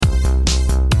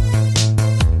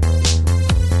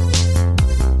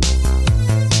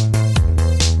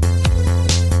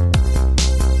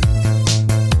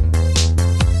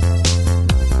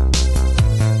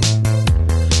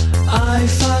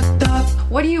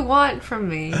you want from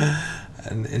me?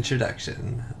 An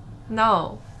introduction.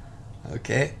 No.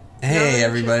 Okay. Hey,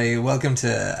 everybody. Welcome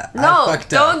to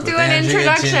don't do an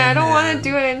introduction. I don't want to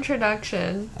do an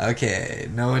introduction. Okay,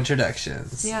 no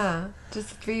introductions. Yeah,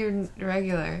 just be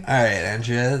regular. All right,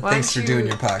 Andrea. Thanks for doing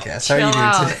your podcast. How are you doing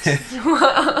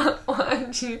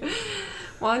today?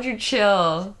 Why don't you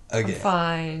chill? Okay. I'm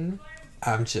fine.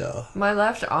 I'm chill. My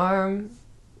left arm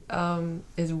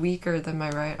is weaker than my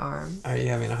right arm. Are you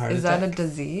having a heart attack? Is that a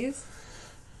disease?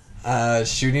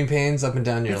 Shooting pains up and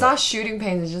down your It's not shooting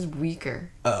pains, it's just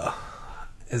weaker. Oh.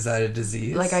 Is that a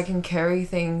disease? Like I can carry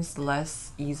things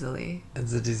less easily.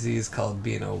 It's a disease called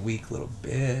being a weak little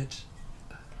bitch.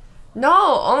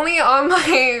 No, only on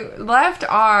my left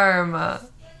arm.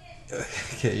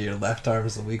 Okay, your left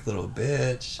arm's a weak little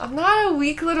bitch. I'm not a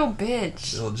weak little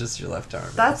bitch. Well, just your left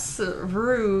arm. That's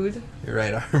rude. Your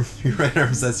right arm,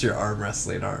 that's your arm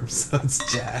wrestling arm, so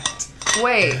it's jacked.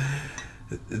 Wait.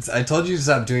 I told you to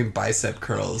stop doing bicep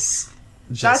curls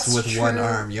with one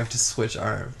arm. You have to switch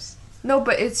arms. No,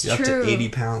 but it's You're true. You're up to 80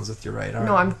 pounds with your right arm.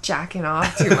 No, I'm jacking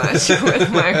off too much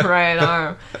with my right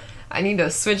arm. I need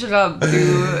to switch it up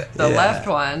to the left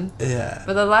one. Yeah.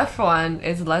 But the left one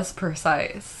is less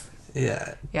precise.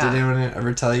 Yeah. Did anyone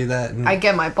ever tell you that? I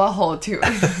get my butthole too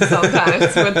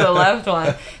sometimes with the left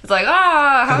one. It's like,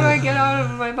 how do I get out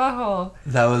of my butthole?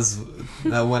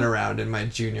 That went around in my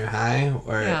junior high,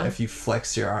 where if you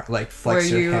flex your arm,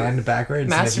 your hand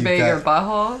backwards, masturbate your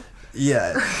butthole.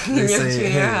 Yeah, they say,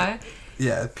 junior high.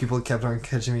 Yeah, people kept on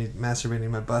catching me masturbating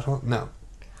my butthole. No.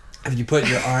 If you put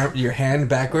your hand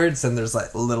backwards, then there's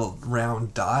like a little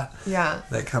round dot. Yeah.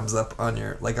 That comes up on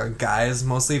on guys,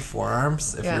 mostly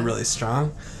forearms, if you're really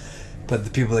strong. But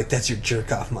the people are like, that's your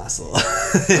jerk off muscle.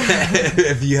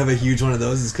 If you have a huge one of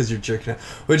those, it's because you're jerking off.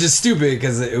 Which is stupid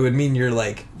because it would mean you're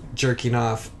like jerking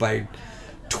off by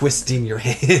twisting your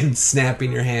hand,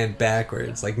 snapping your hand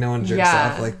backwards. Like no one jerks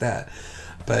off like that.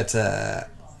 But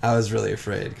I was really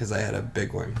afraid because I had a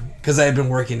big one. Because I had been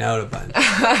working out a bunch.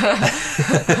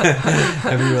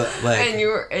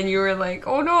 And you were like,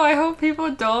 oh no, I hope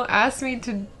people don't ask me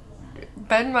to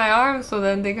bend my arm so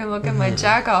then they can look at my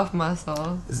jack off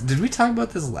muscle. Did we talk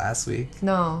about this last week?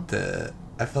 No.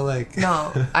 I feel like...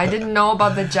 No, I didn't know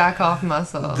about the jack off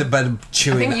muscle. But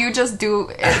chewing... I think you just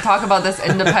talk about this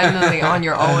independently on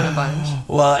your own a bunch.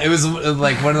 Well, it was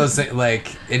like one of those things,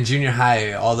 like in junior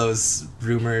high, all those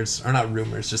rumors, or not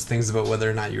rumors, just things about whether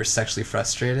or not you were sexually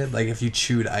frustrated. Like if you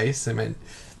chewed ice, it meant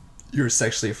you were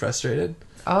sexually frustrated.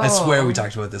 Oh. I swear we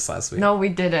talked about this last week. No, we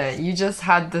didn't. You just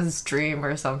had this dream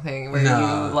or something where you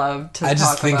loved to talk about it. I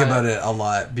just think about it a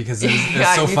lot because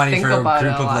it's so funny for a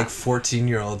group of like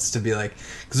 14-year-olds to be like,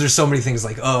 because there's so many things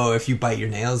like, oh, if you bite your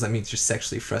nails, that means you're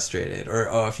sexually frustrated. Or,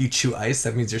 oh, if you chew ice,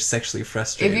 that means you're sexually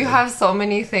frustrated. If you have so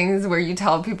many things where you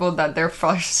tell people that they're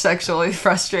sexually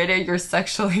frustrated, you're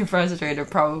sexually frustrated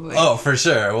probably. Oh, for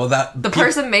sure. Well, the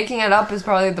person making it up is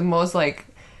probably the most like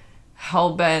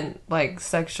hell-bent, like,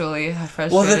 sexually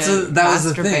frustrated. Well, that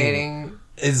was the thing.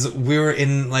 Is we were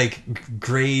in, like,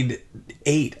 grade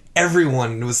 8.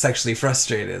 Everyone was sexually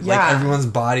frustrated. Yeah. Like, everyone's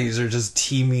bodies are just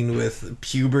teeming with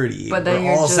puberty. But then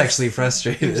we're all sexually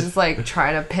frustrated. You're just, like,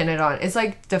 trying to pin it on. It's,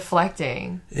 like,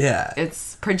 deflecting. Yeah.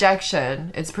 It's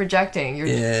projection. It's projecting.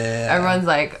 Everyone's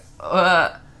like,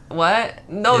 what?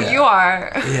 No, you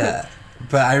are. Yeah.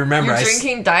 But I remember you're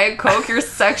drinking Diet Coke, you're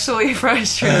sexually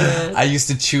frustrated. I used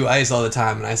to chew ice all the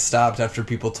time, and I stopped after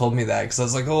people told me that, because I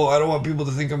was like, oh, I don't want people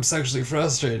to think I'm sexually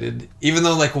frustrated. Even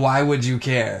though, like, why would you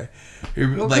care?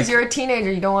 Well, because you're a teenager,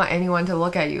 you don't want anyone to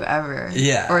look at you ever.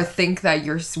 Yeah. Or think that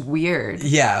you're weird.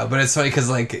 Yeah, but it's funny, because,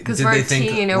 like, because for a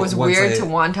teen, it was weird to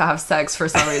want to have sex for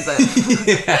some reason.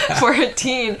 For a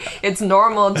teen, it's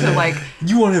normal to, like...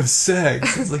 You want to have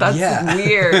sex. It's like, that's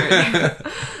weird.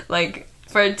 Like...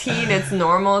 For a teen, it's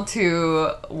normal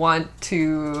to want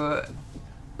to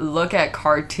look at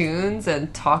cartoons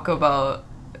and talk about,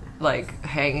 like,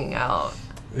 hanging out.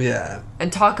 Yeah.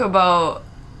 And talk about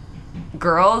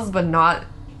girls, but not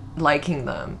liking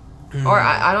them. Mm. Or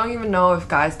I don't even know if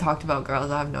guys talked about girls.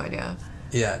 I have no idea.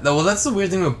 Yeah. Well, that's the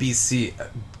weird thing about BC.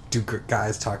 Do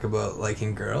guys talk about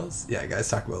liking girls? Yeah, guys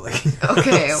talk about liking girls.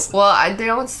 Okay. Well, they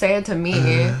don't say it to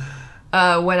me.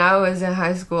 When I was in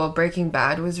high school, Breaking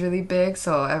Bad was really big,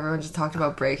 so everyone just talked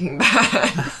about Breaking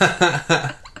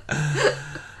Bad.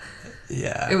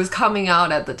 Yeah. It was coming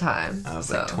out at the time. I was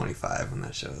like 25 when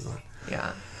that show was on.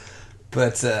 Yeah.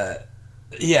 But,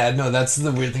 yeah, no, that's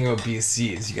the weird thing about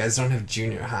BC is you guys don't have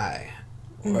junior high.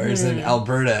 Whereas in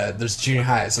Alberta, there's junior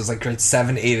high, so it's like grades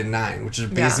 7, 8, and 9, which are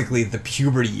basically the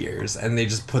puberty years, and they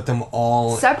just put them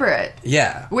all... separate.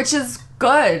 Yeah. Which is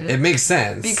good. It makes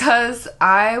sense. Because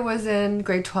I was in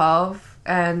grade 12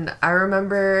 And I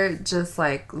remember just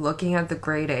like looking at the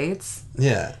grade 8s.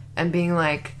 Yeah. And being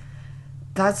like,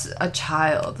 that's a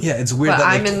child. Yeah, it's weird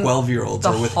that like 12-year-olds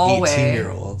are with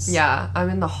 18-year-olds. Yeah, I'm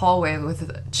in the hallway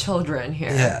with children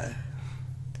here. Yeah.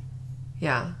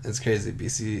 Yeah. It's crazy.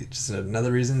 BC, just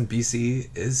another reason BC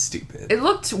is stupid. It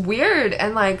looked weird,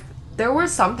 and like there were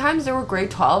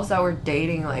grade 12s that were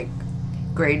dating like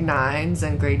grade 9s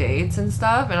and grade 8s and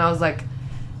stuff, and I was like,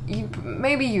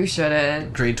 maybe you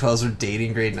shouldn't. Grade 12s were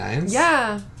dating grade 9s?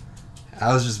 Yeah.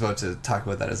 I was just about to talk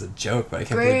about that as a joke, but I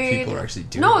can't believe people are actually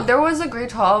doing it. No, there was a grade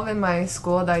 12 in my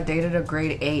school that dated a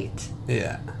grade 8.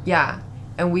 Yeah. Yeah.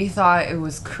 And we thought it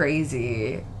was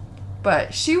crazy.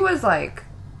 But she was like,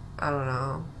 I don't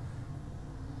know.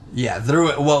 Yeah,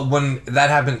 when that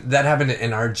happened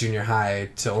in our junior high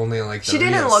to only like the she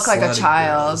didn't look like a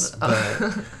child. Girls,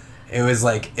 but it was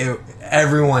like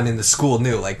everyone in the school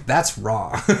knew like that's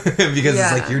wrong because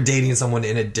it's like you're dating someone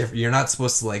in a different. You're not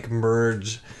supposed to like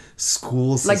merge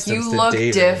school systems. Like you look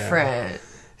different.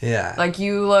 Yeah. Like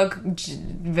you look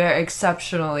very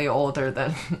exceptionally older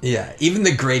than. Yeah, even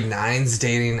the grade 9s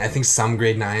dating. I think some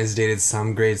grade 9s dated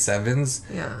some grade 7s.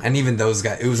 Yeah. And even those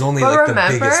guys, it was only like the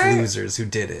biggest losers who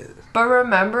did it. But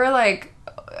remember, like,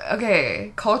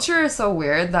 okay, culture is so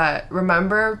weird that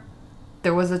remember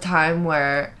there was a time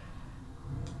where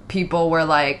people were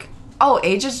like, oh,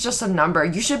 age is just a number.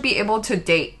 You should be able to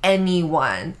date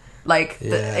anyone. Like,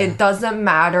 it doesn't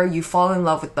matter. You fall in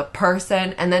love with the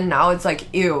person. And then now it's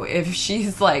like, ew, if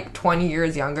she's like 20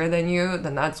 years younger than you,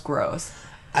 then that's gross.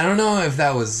 I don't know if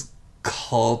that was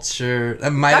culture.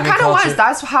 That might have been culture. That kind of was.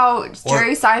 That's how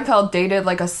Jerry Seinfeld dated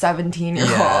like a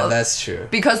 17-year-old. Yeah, that's true.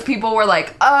 Because people were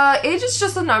like, age is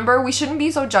just a number. We shouldn't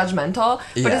be so judgmental.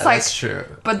 But yeah, it's like, that's true.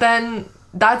 But then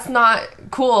that's not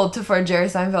cool for Jerry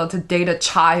Seinfeld to date a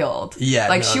child. Yeah,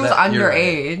 like she was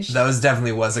underage. Right. That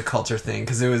definitely was a culture thing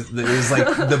because it was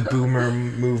like the boomer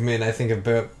movement. I think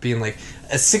about being like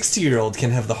a 60-year-old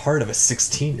can have the heart of a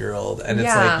 16-year-old, and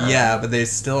it's like but they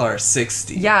still are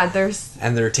 60. Yeah,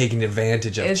 they're taking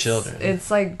advantage of children.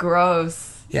 It's like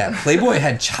gross. Yeah, Playboy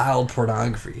had child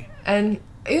pornography. And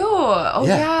ew! Oh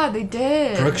yeah, they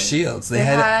did. Brooke Shields. They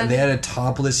had a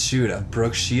topless shoot of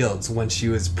Brooke Shields when she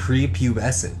was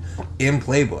prepubescent in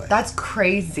Playboy. That's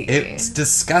crazy. It's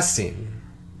disgusting.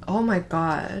 Oh my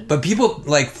god. But people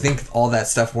like think all that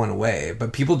stuff went away,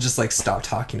 but people just like stopped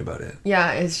talking about it.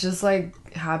 Yeah, it's just like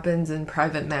happens in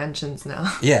private mansions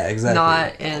now. Yeah, exactly.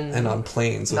 Not in and on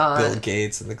planes with Bill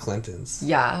Gates and the Clintons.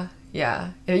 Yeah.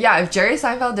 If Jerry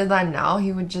Seinfeld did that now,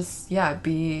 he would just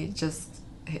be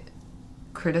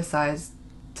criticized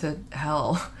to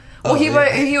hell. Well, he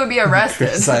would be arrested.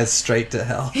 Criticized straight to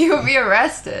hell. He would be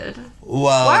arrested.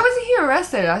 Well, why wasn't he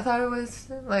arrested? I thought it was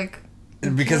like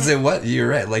because you're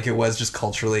right. Like it was just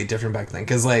culturally different back then.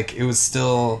 Because like it was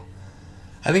still,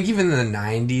 I think even in the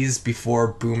 90s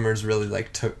before boomers really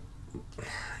like took.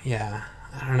 Yeah,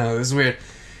 I don't know. It was weird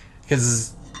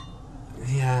because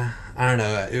I don't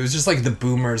know. It was just like the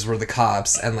boomers were the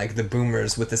cops, and like the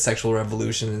boomers with the sexual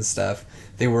revolution and stuff,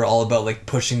 they were all about like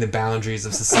pushing the boundaries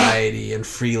of society and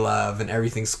free love and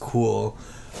everything's cool.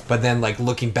 But then like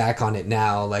looking back on it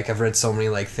now, like I've read so many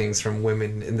like things from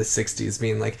women in the 60s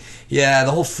being like, yeah,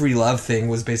 the whole free love thing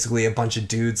was basically a bunch of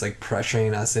dudes like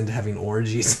pressuring us into having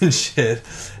orgies and shit.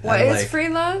 What is free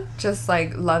love? Just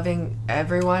like loving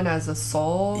everyone as a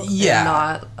soul?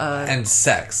 Yeah. And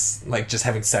sex. Like just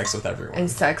having sex with everyone.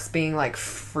 And sex being like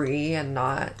free and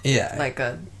not like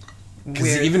a weird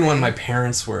Because even when my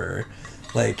parents were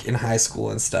like in high school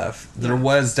and stuff, there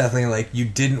was definitely like you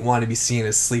didn't want to be seen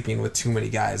as sleeping with too many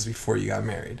guys before you got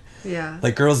married. Yeah.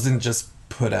 Like girls didn't just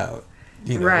put out,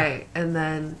 you know. Right. And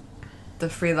then the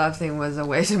free love thing was a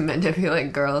way to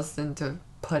manipulate girls into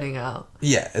putting out.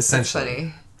 Yeah, essentially. That's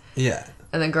funny. Yeah.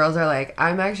 And then girls are like,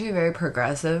 I'm actually very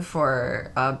progressive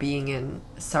for being in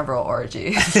several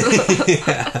orgies.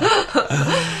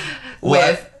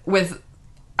 with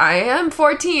I am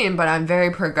 14, but I'm very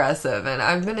progressive, and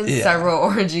I've been in several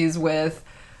orgies with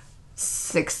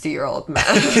 60-year-old men.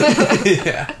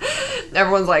 Yeah.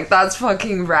 Everyone's like, that's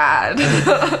fucking rad.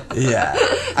 Yeah.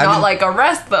 Like,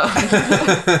 arrest them.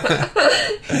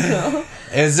 You know?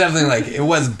 It was definitely like, it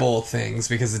was both things,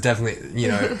 because it definitely, you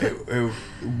know,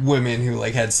 women who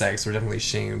like had sex were definitely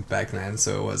shamed back then,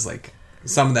 so it was like,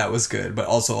 some of that was good, but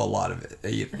also a lot of it.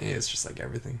 It's just like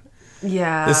everything.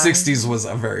 Yeah. The 60s was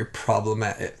a very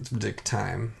problematic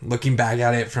time. Looking back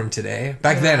at it from today.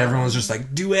 Back then, everyone was just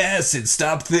like, do acid,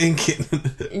 stop thinking.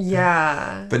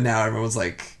 Yeah. But now everyone's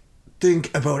like, think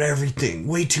about everything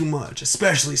way too much,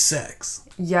 especially sex.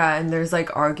 Yeah, and there's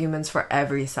like arguments for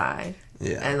every side.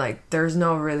 Yeah. And like, there's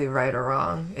no really right or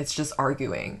wrong. It's just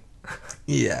arguing.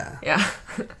 Yeah. Yeah.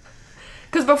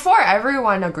 Because before,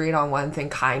 everyone agreed on one thing,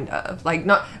 kind of. Like,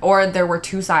 not... Or there were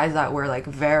two sides that were, like,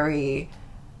 very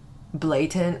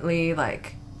blatantly,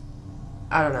 like...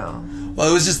 I don't know. Well,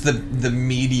 it was just the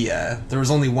media. There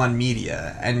was only one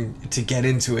media. And to get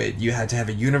into it, you had to have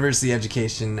a university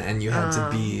education and you had to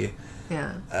be...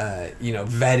 Yeah.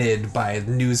 Vetted by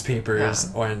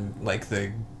newspapers or like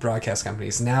the broadcast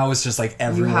companies. Now it's just like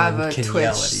everyone can Twitch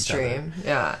yell at each stream. other.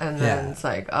 Yeah, and then it's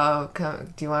like, oh,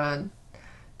 do you want to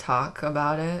talk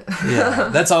about it? Yeah,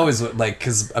 that's always like,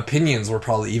 because opinions were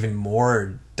probably even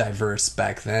more diverse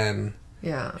back then.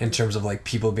 Yeah. In terms of like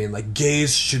people being like,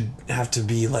 gays should have to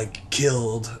be like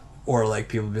killed, or like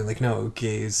people being like, no,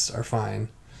 gays are fine.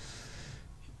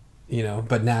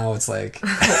 But now it's like...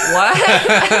 What?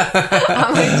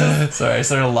 I'm like, sorry, I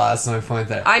sort of lost my point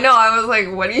there. I know, I was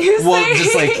like, what are you saying? Well,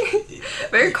 just like...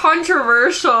 Very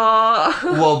controversial.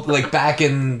 Well, like back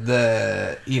in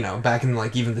like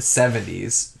even the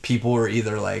 70s, people were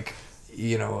either like,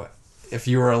 if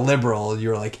you were a liberal, you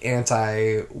were like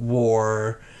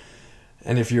anti-war,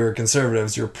 and if you were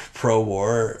conservatives, you're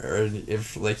pro-war, or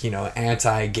if like,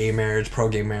 anti-gay marriage,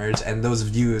 pro-gay marriage, and those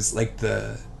views, like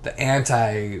the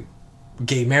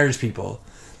anti-gay marriage people,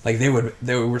 like they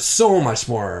were so much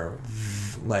more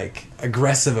like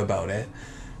aggressive about it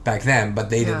back then,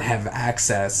 but they didn't have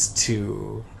access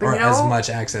to, or as much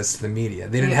access to the media.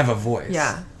 They didn't have a voice.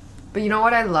 Yeah. But you know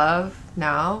what I love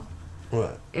now?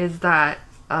 What? Is that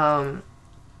I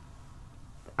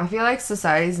feel like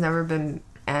society's never been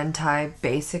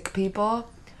anti-basic people,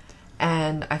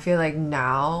 and I feel like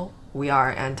now we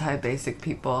are anti-basic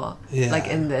people. Yeah. Like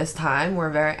in this time, we're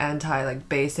very anti like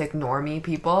basic normie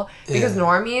people, because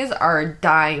normies are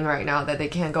dying right now that they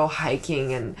can't go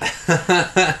hiking and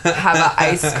have an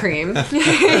ice cream,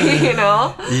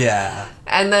 Yeah.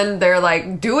 And then they're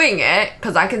like doing it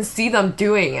because I can see them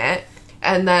doing it.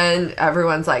 And then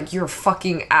everyone's like, you're a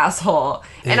fucking asshole.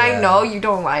 And I know you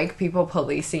don't like people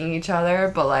policing each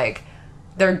other, but like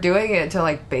they're doing it to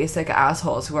like basic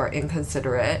assholes who are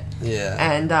inconsiderate. Yeah.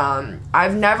 And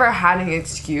I've never had an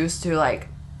excuse to like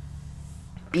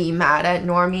be mad at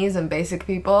normies and basic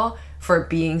people for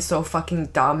being so fucking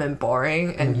dumb and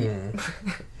boring and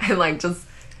and like just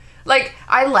like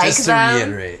I like just them. Just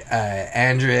to reiterate,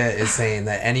 Andrea is saying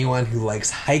that anyone who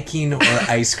likes hiking or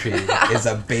ice cream is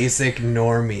a basic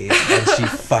normie, and she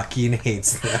fucking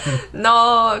hates them.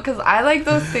 No, because I like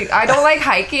those things. I don't like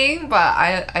hiking, but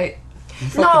I You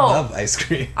fucking love ice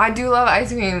cream. I do love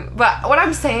ice cream, but what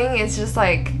I'm saying is just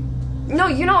like, no,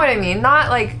 you know what I mean? Not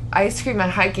like ice cream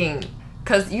and hiking,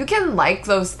 because you can like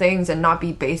those things and not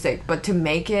be basic, but to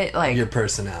make it like... Your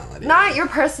personality. Not your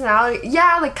personality.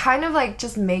 Yeah, like kind of like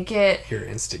just make it... Your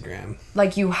Instagram.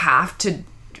 Like you have to,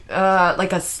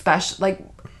 like a special... Like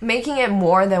making it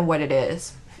more than what it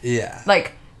is. Yeah.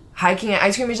 Like... Hiking and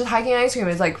ice cream is just hiking and ice cream.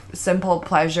 It's like simple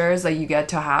pleasures that you get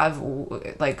to have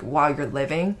like while you're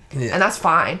living. Yeah. And that's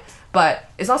fine. But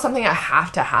it's not something I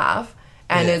have to have.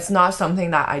 And it's not something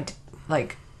that I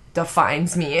like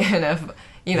defines me. And if,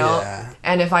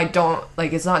 and if I don't,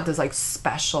 like, it's not this like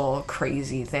special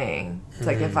crazy thing. It's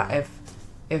like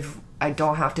if I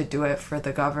don't have to do it for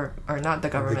the government, or not the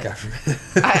government.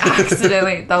 I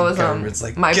accidentally, that was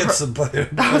like, my get some butter.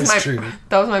 that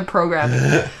was my program.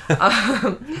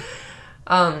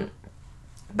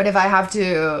 But if I have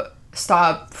to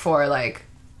stop for like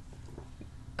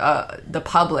the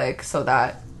public so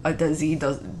that a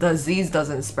disease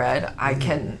doesn't spread, I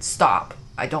can stop.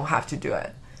 I don't have to do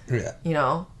it.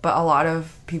 Yeah. But a lot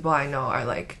of people I know are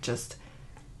like just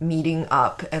meeting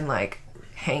up and like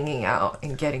hanging out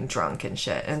and getting drunk and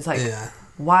shit, and it's like,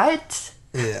 what?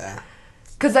 Yeah.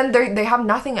 Because then they have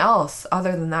nothing else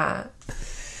other than that.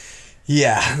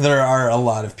 Yeah, there are a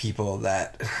lot of people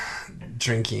that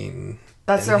drinking,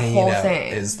 that's their whole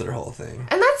thing. Is their whole thing,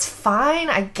 and that's fine,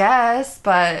 I guess.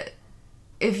 But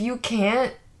if you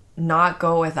can't not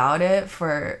go without it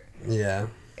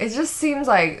it just seems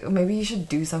like maybe you should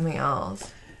do something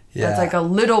else. Yeah, that's like a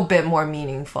little bit more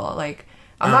meaningful. Like,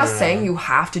 I'm not saying you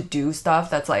have to do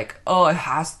stuff that's like, oh, it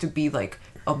has to be like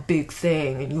a big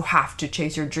thing and you have to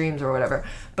chase your dreams or whatever.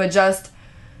 But just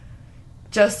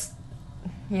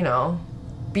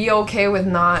be okay with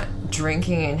not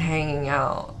drinking and hanging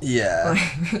out. Yeah.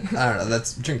 I don't know.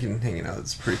 That's drinking and hanging out.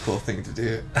 It's a pretty cool thing to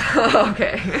do.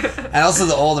 Okay. And also,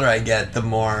 the older I get, the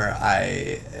more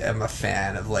I am a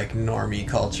fan of like normie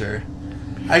culture.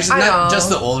 Actually, not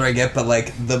just the older I get, but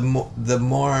like the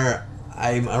more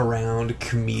I'm around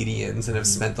comedians and have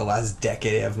spent the last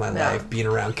decade of my life being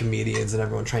around comedians and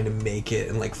everyone trying to make it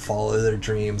and like follow their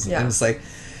dreams. And it's like,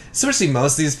 especially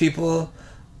most of these people,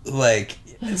 like,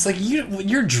 It's like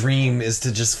your dream is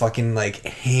to just fucking like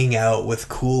hang out with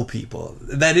cool people.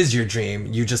 That is your dream.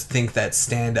 You just think that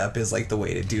stand up is like the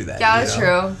way to do that. Yeah, that's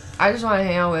true. I just want to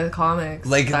hang out with comics.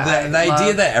 Like the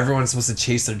idea that everyone's supposed to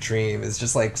chase their dream is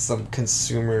just like some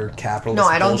consumer capitalist. No,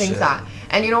 I don't bullshit. think that.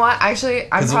 And you know what? Actually,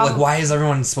 I'm like, why is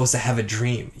everyone supposed to have a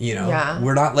dream? Yeah.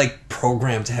 We're not like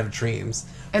programmed to have dreams.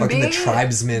 And fucking the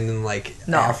tribesmen in like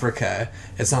Africa,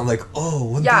 it's not like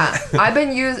I've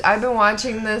been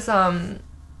watching this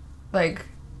like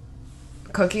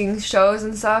cooking shows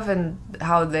and stuff, and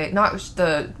how they not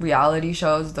the reality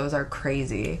shows, those are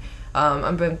crazy.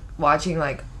 I've been watching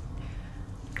like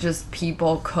just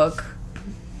people cook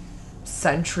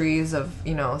centuries of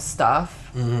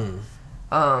stuff.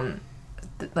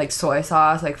 Like soy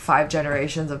sauce, like 5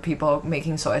 generations of people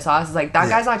making soy sauce. It's like that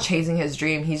guy's not chasing his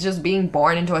dream. He's just being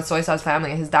born into a soy sauce family.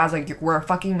 And his dad's like, we're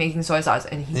fucking making soy sauce,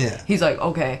 and he's like,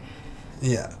 okay.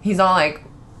 Yeah. He's not like.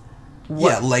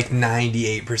 What? Yeah, like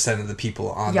 98% of the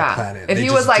people on the planet. If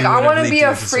he was like, I want to be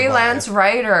a freelance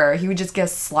writer, he would just get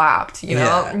slapped, you know?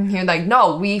 Yeah. And he'd like,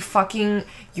 no,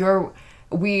 your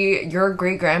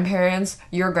great-grandparents,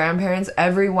 your grandparents,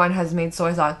 everyone has made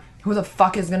soy sauce. Who the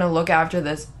fuck is gonna look after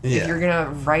this if you're gonna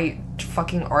write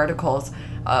fucking articles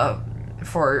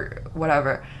for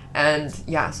whatever? And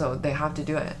so they have to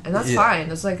do it. And that's fine.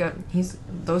 It's like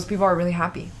those people are really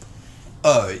happy.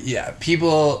 Oh, yeah.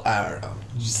 People, I don't know.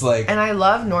 Just like... And I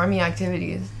love normie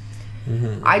activities.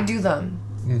 Mm-hmm. I do them.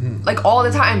 Mm-hmm. Like, all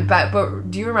the time. But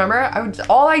do you remember?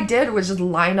 All I did was just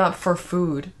line up for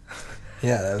food.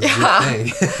 Yeah, that was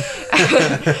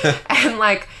your thing. and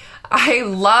like, I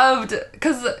loved...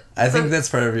 Because... I think that's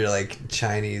part of your, like,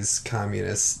 Chinese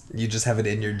communist... You just have it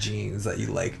in your genes that you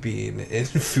like being in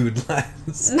food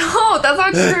lines. No, that's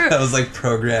not true. That was, like,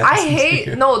 programmed. I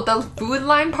hate... No, the food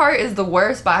line part is the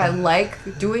worst, but I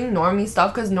like doing normie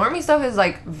stuff, because normie stuff is,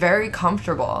 like, very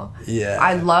comfortable. Yeah.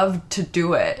 I love to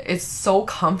do it. It's so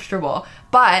comfortable.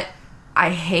 But I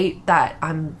hate that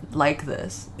I'm like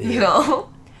this, you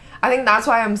know? I think that's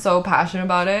why I'm so passionate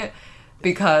about it.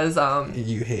 Because I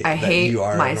hate you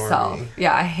are myself.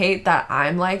 Yeah, I hate that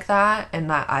I'm like that,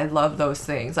 and that I love those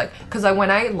things. Like, because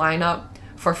when I line up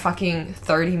for fucking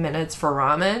 30 minutes for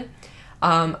ramen,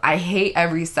 I hate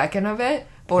every second of it.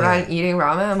 But when I'm eating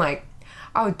ramen, I'm like,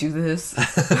 I would do this.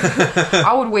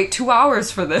 I would wait 2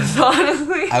 hours for this,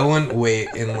 honestly. I wouldn't wait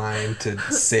in line to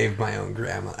save my own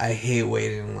grandma. I hate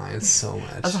waiting in line so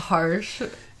much. That's harsh.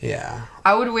 Yeah.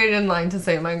 I would wait in line to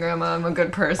save my grandma. I'm a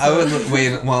good person. I would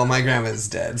wait. Well, my grandma's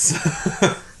dead,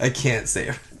 so I can't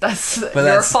save her. That's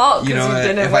your fault because you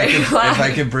didn't wait in line. If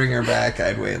I could bring her back,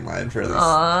 I'd wait in line for at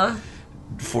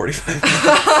least 45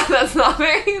 minutes. That's not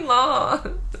very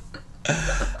long.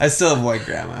 I still have one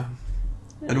grandma.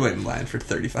 I'd wait in line for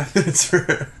 35 minutes for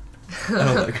her. I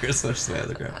don't like her as much as my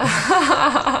other grandma.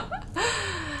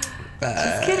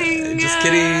 Just kidding. Just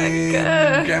kidding,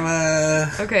 grandma.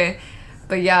 Okay.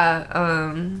 But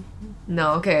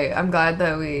no, okay, I'm glad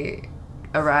that we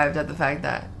arrived at the fact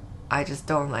that I just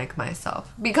don't like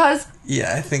myself. Because...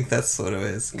 Yeah, I think that's what it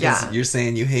is. Because you're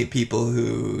saying you hate people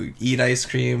who eat ice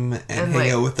cream and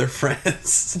hang out with their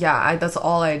friends. Yeah, that's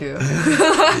all I do.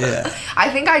 Yeah. I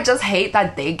think I just hate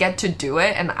that they get to do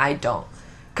it and I don't.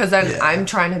 Because then I'm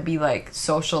trying to be, like,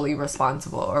 socially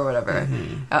responsible or whatever.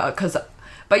 Mm-hmm.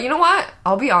 But you know what?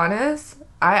 I'll be honest...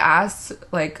 I asked,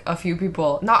 like, a few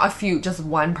people, not a few, just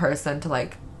one person to,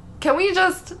 like, can we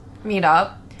just meet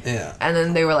up? Yeah. And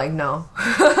then they were like, no.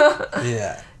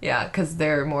 Yeah. Yeah, because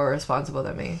they're more responsible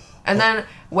than me. And then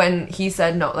when he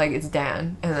said no, like, it's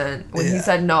Dan. And then when he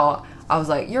said no, I was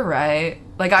like, you're right.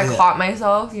 Like, I caught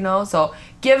myself, you know? So,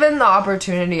 given the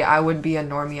opportunity, I would be a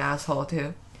normie asshole,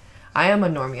 too. I am a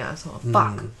normie asshole.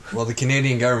 Fuck. Well, the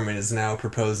Canadian government is now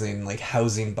proposing, like,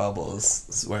 housing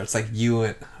bubbles where it's like you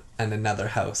and another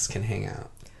house can hang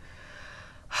out.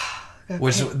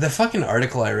 Which, the fucking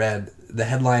article I read, the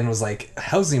headline was like,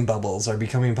 housing bubbles are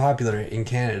becoming popular in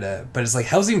Canada. But it's like,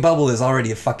 housing bubble is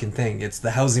already a fucking thing. It's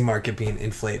the housing market being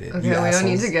inflated. Okay, we don't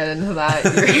need to get into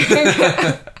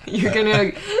that. You're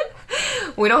gonna...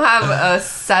 We don't have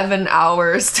 7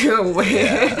 hours to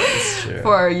wait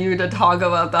for you to talk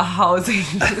about the housing.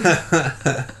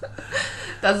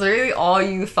 That's really all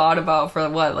you thought about for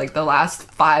what, like the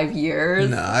last 5 years?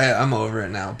 No, I'm over it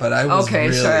now. But I was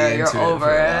really into you're over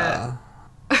it. For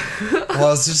a while.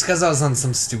 Well, it's just because I was on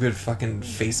some stupid fucking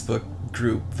Facebook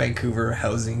group, Vancouver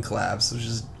Housing Collapse, which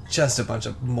is just a bunch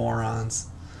of morons.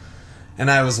 And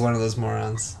I was one of those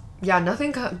morons. Yeah,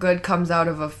 nothing good comes out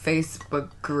of a Facebook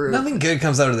group. Nothing good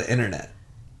comes out of the internet.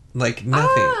 Like,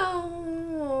 nothing.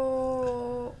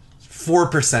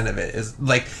 4% of it is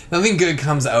like nothing good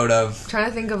comes out of I'm trying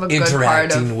to think of a good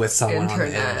interacting part of with someone internet. on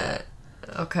the internet.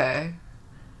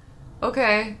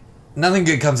 Okay. Nothing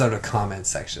good comes out of comment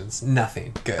sections.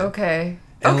 Nothing good. Okay.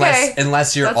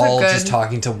 Unless you're That's all good... just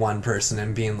talking to one person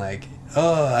and being like,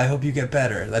 "Oh, I hope you get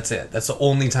better." That's it. That's the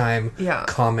only time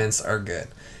comments are good.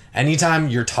 Anytime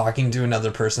you're talking to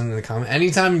another person in the comment,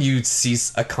 anytime you see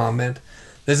a comment,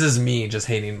 this is me just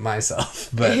hating myself.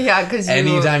 But because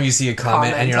anytime you see a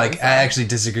comment and you're like, "I actually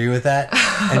disagree with that,"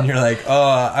 and you're like,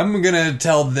 "Oh, I'm gonna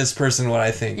tell this person what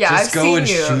I think." Yeah, just go and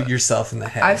shoot yourself in the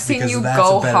head. I've seen you that's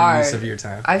go a better hard. Use of your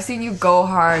time. I've seen you go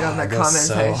hard on the comment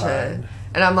section, hard.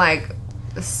 and I'm like,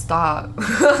 stop.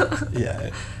 Yeah.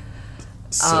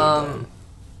 So good.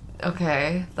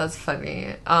 Okay, that's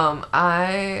funny. What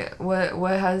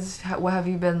have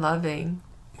you been loving?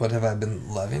 What have I been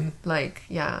loving? Like,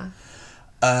 yeah.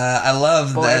 I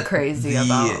love that crazy the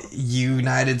about.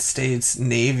 United States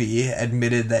Navy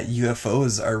admitted that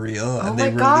UFOs are real, and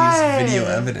they God. released video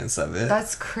evidence of it.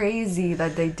 That's crazy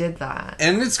that they did that.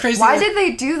 And it's crazy. Why did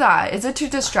they do that? Is it to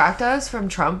distract us from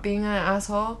Trump being an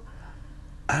asshole?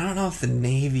 I don't know if the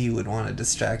Navy would want to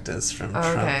distract us from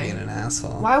Trump being an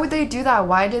asshole. Why would they do that?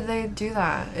 Why did they do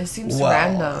that? It seems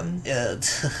random.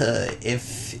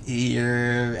 If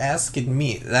you're asking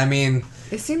me, I mean,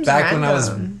 it seems back random. when I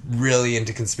was really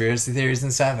into conspiracy theories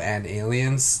and stuff and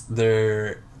aliens,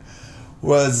 there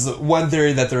was one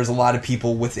theory that there was a lot of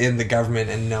people within the government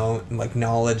and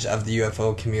knowledge of the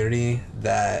UFO community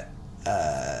that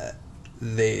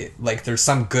there's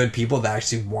some good people that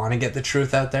actually want to get the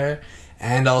truth out there.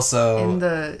 And also... In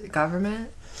the government?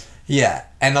 Yeah.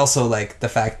 And also, like, the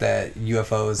fact that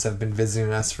UFOs have been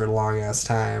visiting us for a long-ass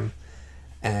time.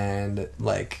 And,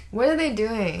 like... What are they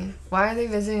doing? Why are they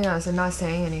visiting us and not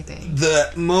saying anything?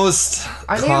 The most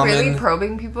Are common, they really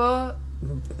probing people?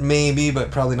 Maybe,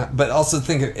 but probably not. But also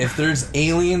think of, if there's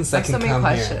aliens that can come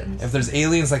here... If there's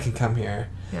aliens that can come here...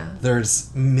 Yeah.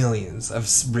 There's millions of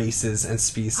races and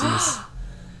species.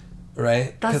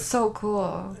 Right? That's so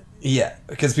cool. Yeah,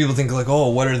 because people think like, oh,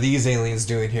 what are these aliens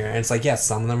doing here? And it's like, yeah,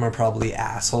 some of them are probably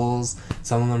assholes.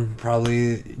 Some of them are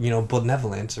probably,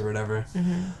 benevolent or whatever.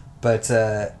 Mm-hmm. But,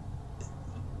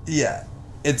 yeah,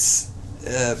 it's...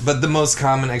 but the most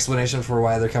common explanation for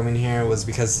why they're coming here was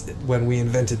because when we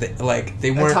invented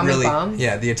they weren't atomic really... bomb?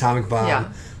 Yeah, the atomic bomb.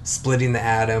 Yeah. Splitting the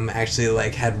atom actually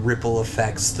had ripple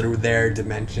effects through their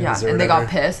dimensions. Yeah, or and whatever. they got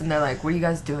pissed and they're like, what are you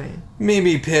guys doing?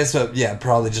 Maybe pissed, but yeah,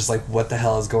 probably just what the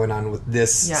hell is going on with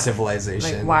this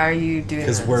civilization? Like, why are you doing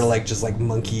this? Because we're just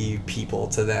monkey people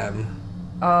to them.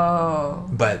 Oh.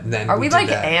 But then are we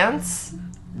like ants?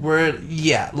 We're when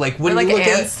we're you look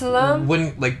ants to them?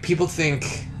 When people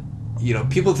think,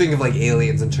 people think of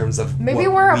aliens in terms of maybe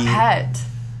we're a pet.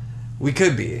 We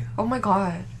could be. Oh my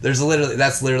god. That's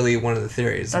literally one of the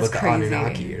theories That's about crazy. the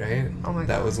Anunnaki, right? Oh my god.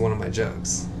 That was one of my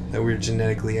jokes. That we were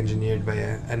genetically engineered by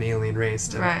an alien race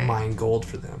to mine gold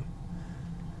for them.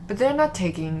 But they're not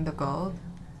taking the gold.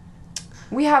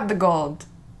 We have the gold.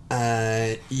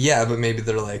 Yeah, but maybe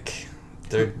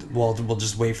we'll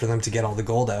just wait for them to get all the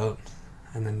gold out,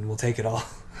 and then we'll take it all.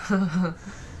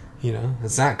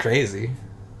 It's not crazy.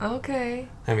 Okay.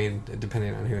 I mean,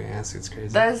 depending on who you ask, it's crazy.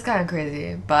 That is kind of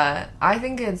crazy, but I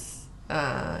think it's...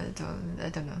 I don't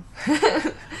know.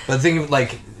 But think of,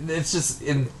 it's just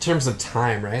in terms of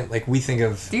time, right? We think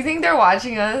of... Do you think they're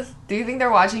watching us? Do you think they're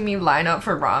watching me line up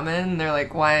for ramen? And they're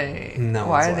like, why? No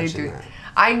why one's are they watching doing that.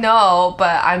 I know,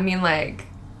 but I mean,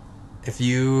 if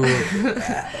you...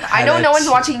 I know no one's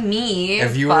watching me.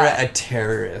 If you were a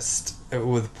terrorist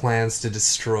with plans to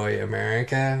destroy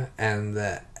America and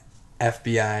the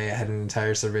FBI had an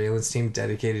entire surveillance team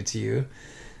dedicated to you,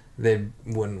 they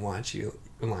wouldn't want you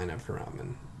line up for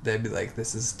ramen. They'd be like,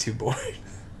 this is too boring.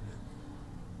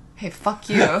 Hey, fuck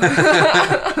you.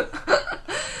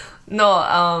 No,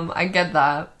 I get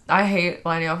that. I hate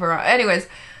lining up for ramen. Anyways,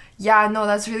 yeah, no,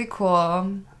 that's really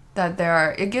cool that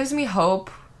it gives me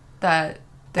hope that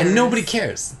and nobody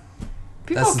cares.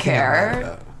 People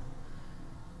care.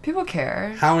 People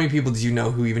care. How many people do you know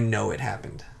who even know it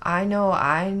happened? I know.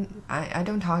 I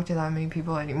don't talk to that many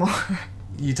people anymore.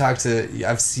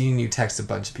 I've seen you text a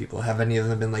bunch of people. Have any of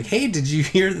them been like, hey, did you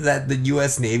hear that the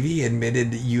U.S. Navy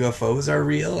admitted UFOs are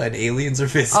real and aliens are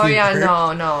visiting Oh, yeah,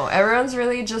 Earth? no. Everyone's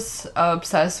really just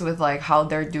obsessed with, how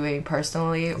they're doing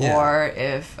personally or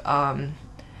if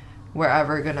we're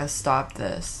ever gonna stop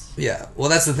this. Yeah, well,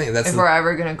 that's the thing. If we're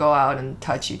ever gonna go out and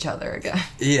touch each other again.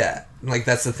 Yeah,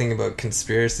 that's the thing about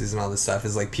conspiracies and all this stuff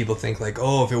is, people think,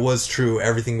 oh, if it was true,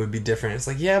 everything would be different. It's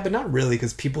yeah, but not really,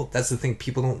 because that's the thing,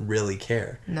 people don't really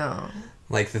care. No.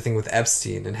 like the thing with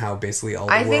Epstein and how basically all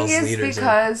the I think world's it's leaders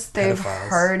because are they've pedophiles.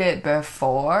 heard it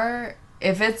before.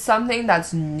 If it's something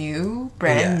that's new,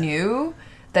 brand new,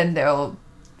 then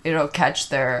it'll catch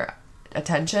their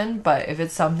attention. But if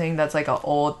it's something that's like an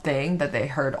old thing that they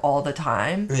heard all the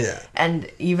time, and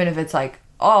even if it's like,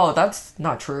 oh, that's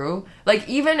not true. Like,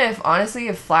 even if honestly,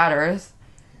 if flat Earth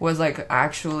was like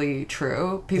actually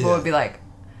true, people would be like,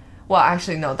 well,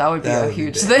 actually, no, that would be a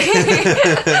huge thing.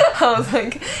 I was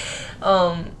like,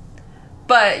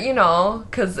 but you know,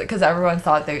 because everyone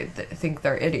thought they think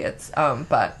they're idiots.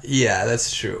 But yeah,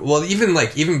 that's true. Well,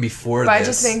 even before. But I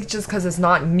just think just because it's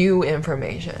not new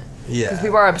information. Yeah. Because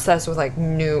people are obsessed with like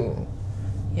new.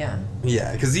 Yeah.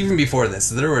 Yeah, because even before this,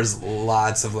 there was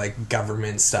lots of like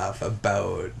government stuff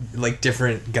about like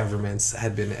different governments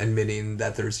had been admitting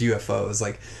that there's UFOs,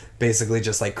 like basically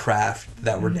just like craft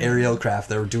that were aerial craft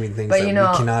that were doing things that we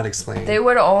cannot explain.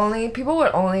 People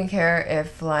would only care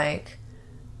if like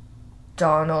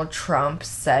Donald Trump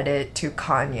said it to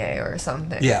Kanye or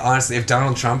something. Yeah, honestly, if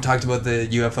Donald Trump talked about the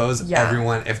UFOs,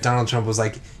 if Donald Trump was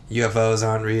like, UFOs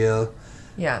aren't real.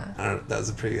 Yeah. I don't know, that was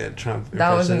a pretty good Trump impression.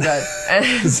 That wasn't good.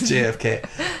 It's JFK.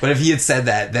 But if he had said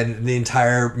that, then the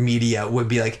entire media would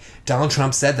be like, Donald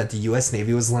Trump said that the U.S.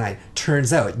 Navy was lying.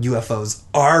 Turns out UFOs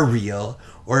are real.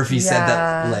 Or if he said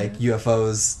that, like,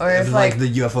 UFOs... Or if like,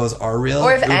 the UFOs are real.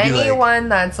 Or if anyone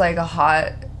that's, like, a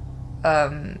hot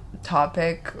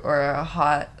topic or a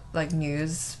hot, like,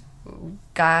 news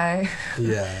guy...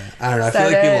 Yeah. I don't know. I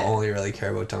feel like people only really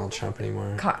care about Donald Trump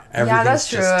anymore. Yeah, that's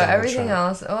true. Everything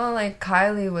else... Well, like,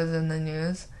 Kylie was in the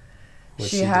news.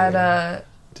 She had a...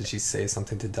 Did she say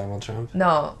something to Donald Trump?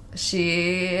 No.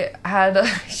 She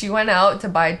went out to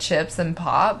buy chips and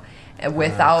pop...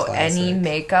 without any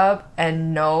makeup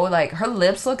and like her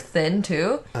lips look thin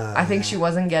too. I think she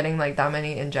wasn't getting like that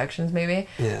many injections maybe.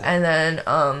 Yeah. And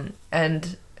then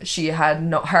and she had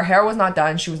her hair was not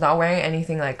done. She was not wearing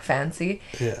anything like fancy.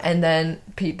 Yeah. And then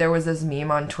there was this meme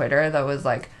on Twitter that was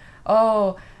like,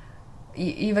 oh,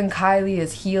 even Kylie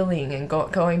is healing and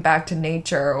going back to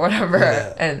nature or whatever.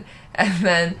 Yeah. And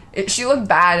then she looked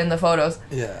bad in the photos.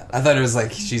 Yeah. I thought it was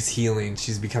like she's healing.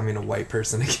 She's becoming a white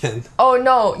person again. Oh,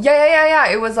 no. Yeah.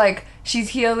 It was like she's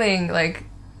healing. Like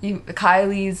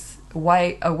Kylie's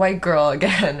a white girl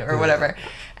again or whatever.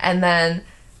 And then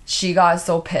she got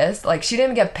so pissed. Like she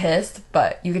didn't get pissed,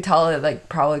 but you could tell it like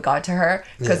probably got to her.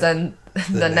 Because then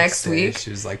the next week.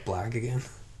 She was like black again.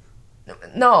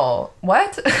 No.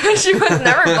 What? She was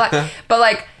never black. But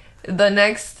like the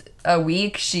next... a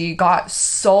week she got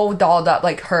so dolled up,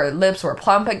 like her lips were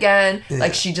plump again.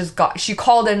 Like she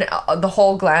called in the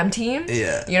whole glam team.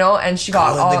 Yeah, you know, and she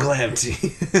got all the glam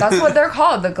team. That's what they're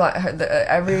called.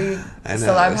 Every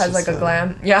celeb has like a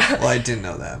glam. Yeah. Well, I didn't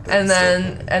know that. But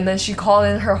and then she called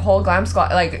in her whole glam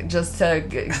squad, like just to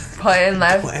put in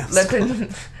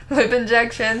lip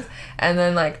injections, and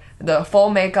then like the full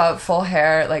makeup, full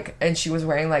hair, like, and she was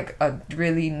wearing like a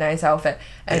really nice outfit,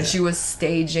 and she was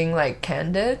staging like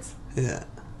candids. Yeah.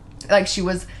 Like she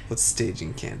was. What's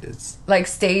staging candids? Like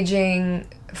staging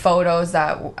photos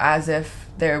that as if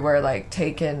they were like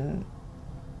taken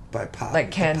by pops,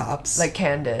 like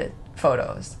candid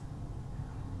photos.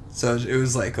 So it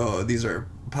was like, oh, these are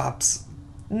pops.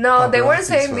 No, they weren't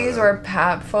saying these were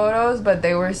pap photos, but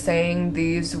they were saying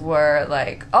these were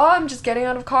like, oh, I'm just getting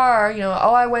out of car, you know,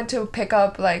 oh, I went to pick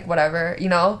up like whatever, you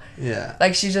know? Yeah.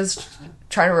 Like she's just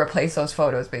trying to replace those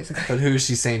photos basically. But who is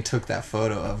she saying took that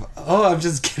photo of, oh, I'm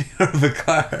just getting out of the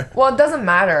car? Well, it doesn't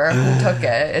matter who took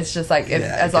it. It's just like,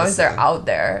 as long as they're out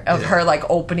there of her like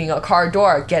opening a car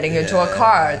door, getting into a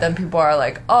car, then people are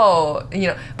like, oh, you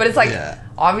know, but it's like,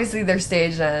 obviously they're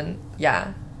staged and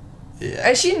Yeah,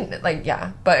 and she, like,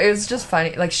 but it was just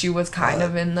funny. Like, she was kind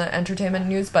of in the entertainment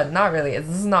news, but not really. This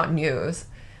is not news.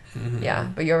 Mm-hmm. Yeah,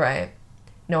 but you're right.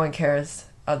 No one cares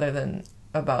other than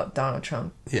about Donald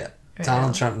Trump. Yeah. Right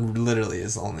Donald Trump literally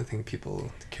is the only thing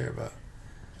people care about.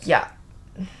 Yeah.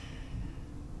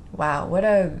 Wow, what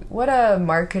a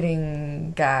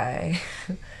marketing guy.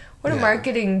 What a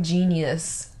marketing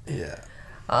genius. Yeah.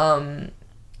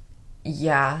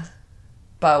 Yeah.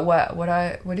 But what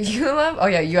do you love? Oh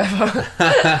yeah,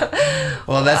 UFO.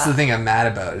 Well, that's the thing I'm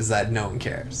mad about is that no one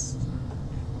cares.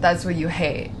 That's what you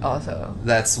hate also.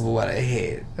 That's what I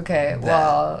hate. Okay,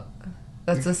 well,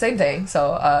 that's the same thing.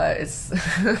 So, it's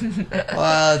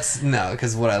well, it's no,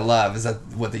 because what I love is that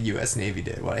what the US Navy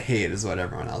did. What I hate is what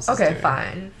everyone else is doing. Okay,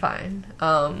 fine.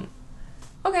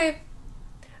 Okay.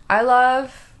 I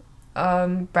love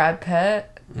Brad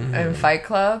Pitt and Fight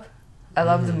Club. I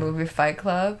love the movie Fight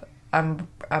Club. I'm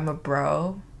a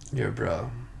bro. You're a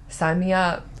bro. Sign me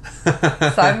up.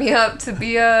 Sign me up to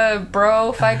be a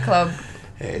bro Fight Club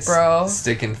Hey, bro.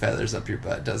 Sticking feathers up your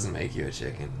butt doesn't make you a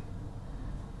chicken.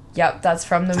 Yep, that's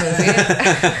from the movie.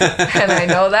 And I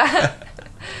know that.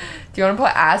 Do you want to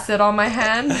put acid on my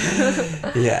hand?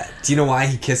 Yeah. Do you know why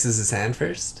he kisses his hand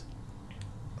first?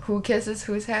 Who kisses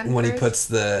whose hand When first? he puts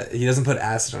he doesn't put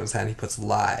acid on his hand, he puts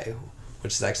lye,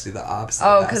 which is actually the opposite.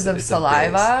 Oh, because of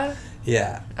saliva?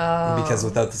 Yeah. Oh. Because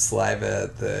without the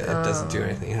saliva, it doesn't do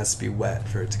anything. It has to be wet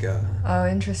for it to go. Oh,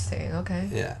 interesting. Okay.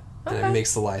 Yeah. Okay. And it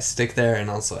makes the lye stick there and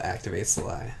also activates the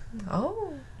lye.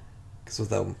 Oh. Because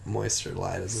without moisture,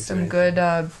 lye doesn't do Some anything. good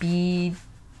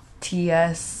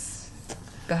BTS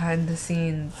behind the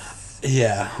scenes.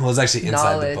 Yeah. Well, it's actually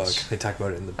inside the book. Knowledge. They talk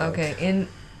about it in the book. Okay. In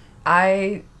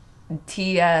ITB.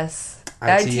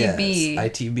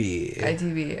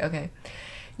 ITB. Okay.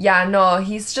 Yeah, no,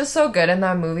 he's just so good in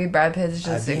that movie. Brad Pitt is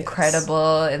just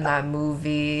incredible in that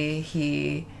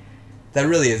movie. That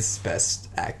really is his best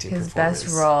acting His performance.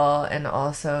 best role, and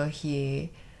also the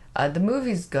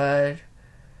movie's good.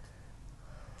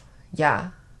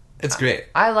 Yeah. It's great.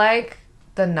 I like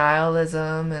the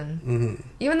nihilism, and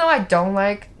even though I don't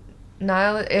like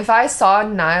nihilism, if I saw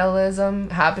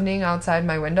nihilism happening outside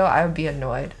my window, I would be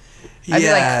annoyed. I'd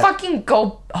be like, fucking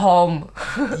go home.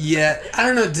 Yeah, I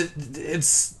don't know.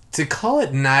 It's to call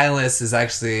it nihilist is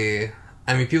actually.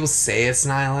 I mean, people say it's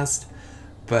nihilist,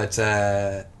 but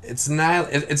it's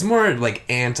more like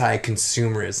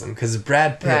anti-consumerism because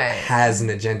Brad Pitt has an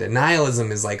agenda.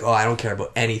 Nihilism is like, oh, I don't care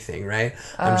about anything, right?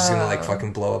 I'm just gonna like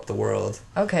fucking blow up the world.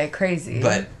 Okay, crazy.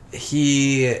 But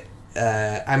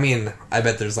I mean, I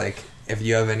bet there's like, if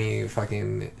you have any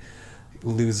fucking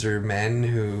loser men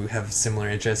who have similar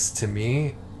interests to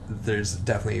me, there's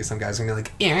definitely some guys gonna be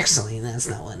like, actually, that's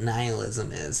not what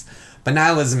nihilism is. But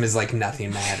nihilism is like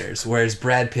nothing matters, whereas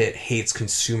Brad Pitt hates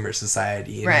consumer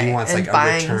society and he wants and like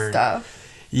buying a return.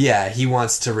 Stuff. Yeah, he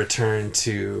wants to return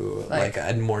to like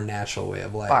a more natural way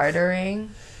of life.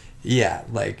 Bartering. Yeah,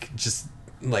 like just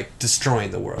like destroying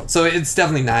the world. So it's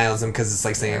definitely nihilism because it's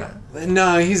like saying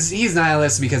no, he's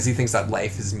nihilist because he thinks that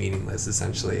life is meaningless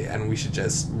essentially, and we should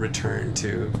just return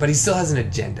to. But he still has an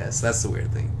agenda, so that's the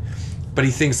weird thing. But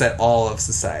he thinks that all of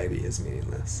society is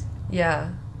meaningless.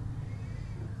 Yeah.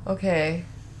 Okay.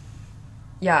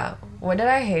 Yeah. What did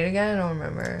I hate again? I don't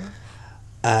remember.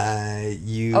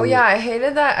 Oh yeah, I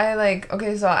hated that.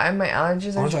 Okay, so my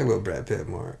allergies. I want to talk about Brad Pitt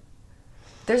more.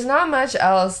 There's not much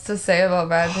else to say about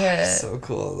Brad Pitt. So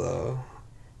cool though.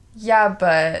 Yeah,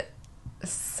 but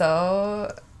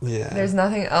there's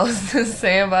nothing else to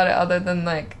say about it other than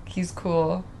like he's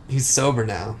cool. He's sober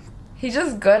now. He's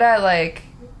just good at like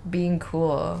being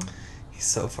cool. He's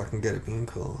so fucking good at being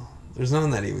cool. There's no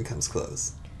one that even comes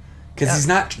close. Because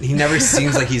he never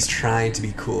seems like he's trying to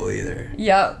be cool either.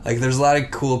 Yep. Like, there's a lot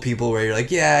of cool people where you're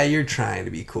like, yeah, you're trying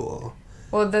to be cool.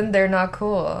 Well, then they're not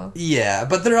cool. Yeah,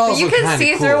 but they're also kind of cool. You can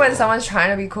see through when someone's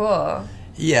trying to be cool.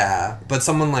 Yeah, but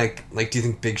someone like, do you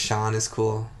think Big Sean is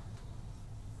cool?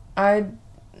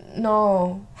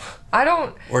 No. I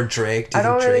don't... Or Drake? Do you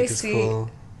think Drake is cool?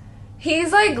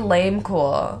 He's, like, lame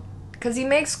cool. Because he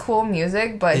makes cool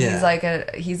music, but he's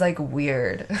like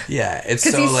weird. Yeah, it's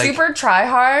so he's super try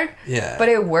hard. Yeah. But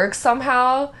it works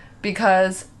somehow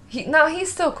because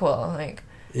he's still cool. Like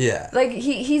yeah. Like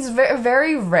he's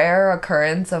very rare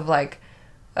occurrence of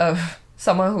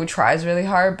someone who tries really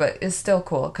hard but is still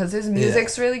cool because his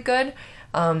music's really good.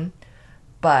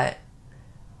 But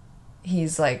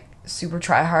he's like super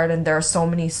try hard, and there are so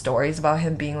many stories about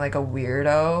him being like a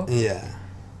weirdo. Yeah.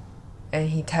 And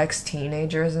he texts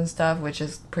teenagers and stuff, which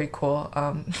is pretty cool.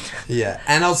 Yeah,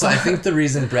 and also I think the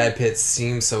reason Brad Pitt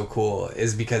seems so cool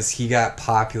is because he got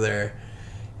popular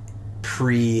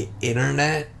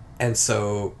pre-internet, and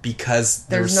so because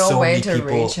there's no way to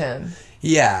reach him.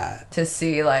 Yeah. To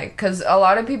see, like, because a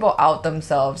lot of people out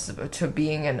themselves to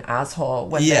being an asshole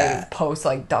when they post,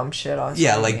 like, dumb shit on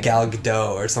social like media. Gal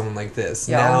Gadot or someone like this.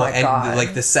 Yeah, now, oh my God.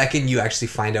 Like, the second you actually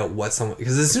find out what someone...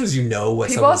 Because as soon as you know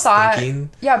what someone's thinking...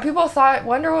 Yeah, people thought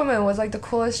Wonder Woman was, like, the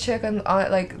coolest chick in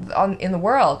the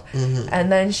world. Mm-hmm.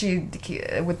 And then she...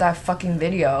 With that fucking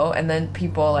video, and then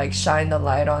people, like, shine the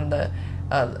light on the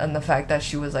fact that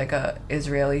she was, like, a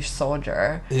Israeli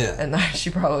soldier. Yeah. And that she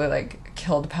probably, like...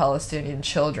 killed Palestinian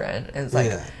children, and it's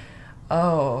like,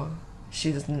 oh,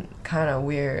 she's kind of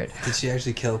weird. Did she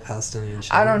actually kill Palestinian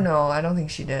children? I don't know. I don't think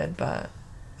she did, but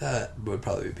that would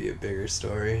probably be a bigger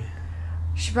story.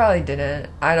 She probably didn't.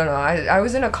 I don't know. I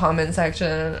was in a comment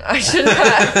section. I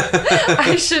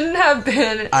shouldn't have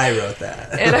been. I wrote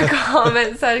that in a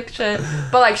comment section,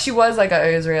 but like she was like an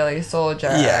Israeli soldier.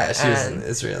 Yeah, she was in the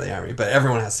Israeli army, but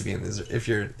everyone has to be in the. If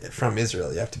you're from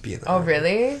Israel, you have to be in the army.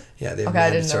 Really? Yeah, they have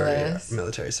mandatory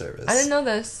military service. I didn't know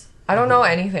this. I don't know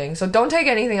anything, so don't take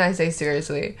anything I say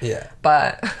seriously. Yeah.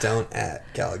 But don't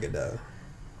at Gal Gadot.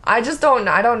 I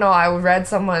don't know. I read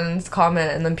someone's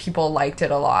comment and then people liked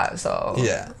it a lot, so...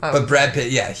 Yeah. But Brad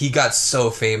Pitt, yeah, he got so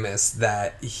famous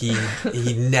that he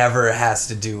never has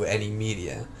to do any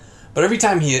media. But every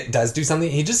time he does do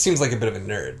something, he just seems like a bit of a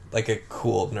nerd. Like a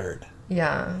cool nerd.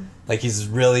 Yeah. Like he's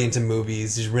really into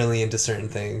movies. He's really into certain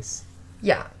things.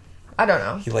 Yeah. I don't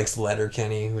know. He likes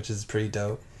Letterkenny, which is pretty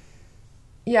dope.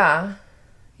 Yeah.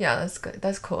 Yeah, that's good.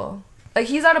 That's cool. Like,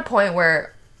 he's at a point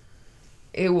where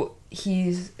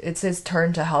it's his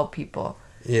turn to help people.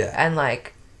 Yeah. And,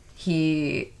 like,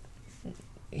 he's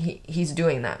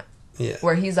doing that. Yeah.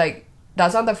 Where he's, like,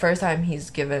 that's not the first time he's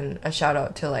given a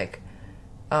shout-out to, like,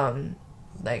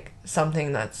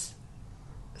 something that's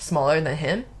smaller than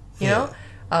him, you know?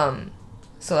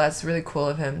 So that's really cool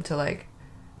of him to, like,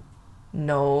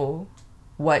 know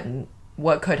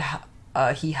what could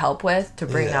he help with to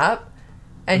bring up.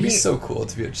 And it'd be so cool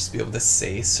to be able to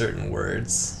say certain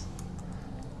words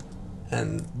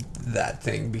and that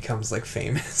thing becomes like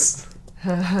famous.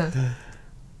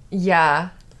 Yeah.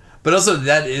 But also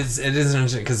it is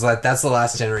interesting because like that's the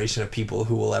last generation of people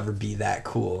who will ever be that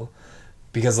cool,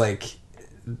 because like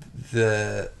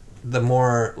the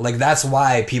more like that's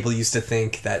why people used to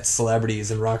think that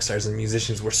celebrities and rock stars and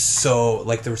musicians were so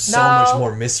like there was so much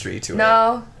more mystery to it.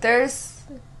 No, there's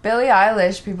Billie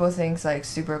Eilish. People think's like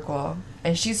super cool,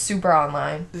 and she's super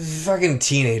online. Fucking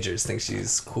teenagers think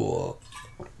she's cool.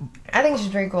 I think she's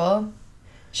pretty cool.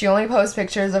 She only posts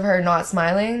pictures of her not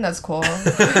smiling. That's cool.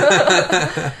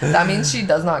 That means she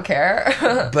does not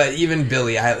care. But even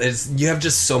Billie Eilish, you have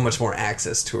just so much more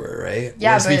access to her, right?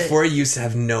 Yeah, whereas before you used to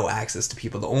have no access to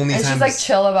people. The only time she's like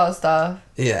chill about stuff.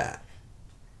 Yeah.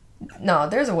 No,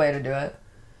 there's a way to do it.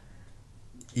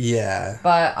 Yeah.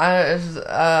 But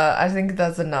I think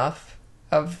that's enough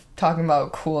of talking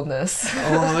about coolness. Oh,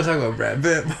 I want to talk about Brad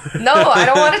Pitt. No, I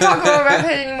don't want to talk about Brad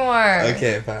Pitt anymore.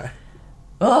 Okay, fine.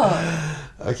 Ugh.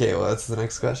 Okay, well, what's the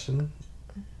next question?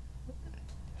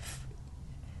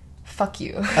 Fuck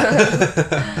you.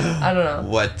 I don't know.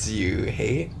 What do you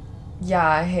hate? Yeah,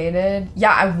 I hated.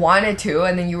 Yeah, I wanted to,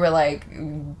 and then you were like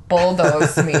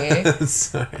bulldozed me.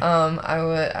 Sorry.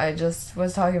 I just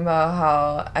was talking about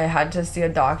how I had to see a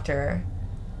doctor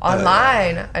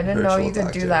online. I didn't know you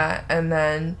could do that, and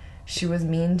then she was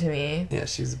mean to me. Yeah,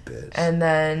 she's a bitch.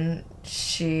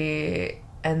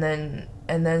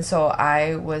 And then so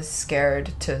I was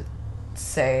scared to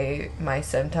say my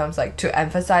symptoms, like to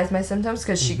emphasize my symptoms,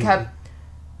 because she kept,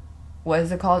 what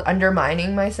is it called,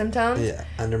 undermining my symptoms. Yeah,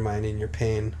 undermining your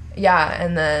pain. Yeah,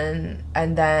 and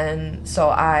then so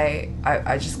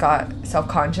I just got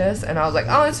self-conscious, and I was like,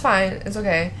 oh, it's fine, it's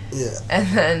okay. Yeah. And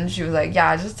then she was like,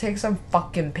 yeah, just take some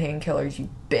fucking painkillers, you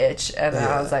bitch. And then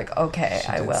I was like, okay,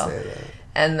 I will. Say that.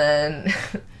 And then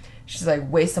she's like,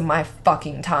 wasting my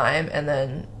fucking time. And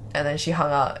then she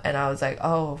hung up, and I was like,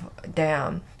 oh,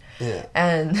 damn. Yeah.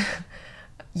 And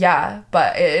yeah,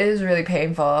 but it is really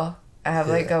painful. I have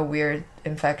like a weird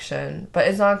infection, but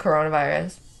it's not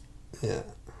coronavirus. Yeah.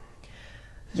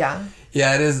 Yeah.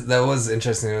 Yeah, it is. That was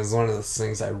interesting. It was one of those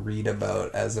things I read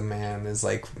about as a man, is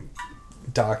like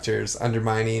doctors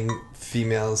undermining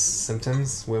females'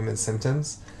 symptoms, women's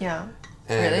symptoms. Yeah.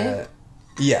 And, really?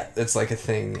 Yeah, it's like a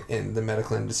thing in the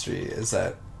medical industry, is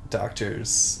that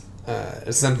doctors...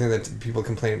 it's something that people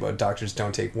complain about. Doctors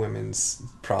don't take women's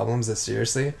problems as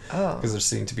seriously. Oh. Because they're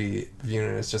seen to be viewed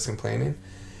as just complaining.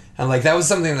 And, like, that was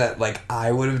something that, like,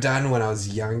 I would have done when I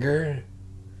was younger.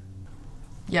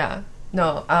 Yeah.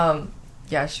 No,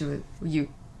 yeah,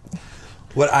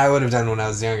 What I would have done when I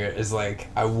was younger is, like,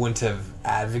 I wouldn't have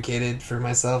advocated for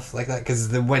myself like that. Because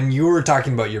when you were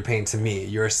talking about your pain to me,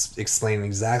 you were explaining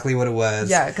exactly what it was.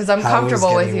 Yeah, because I'm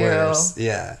comfortable with you. Worse.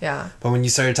 Yeah. Yeah. But when you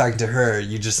started talking to her,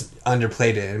 you just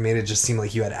underplayed it and made it just seem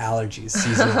like you had allergies,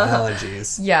 seasonal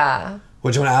allergies. Yeah.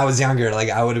 Which when I was younger, like,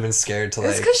 I would have been scared to, like...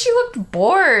 It's because she looked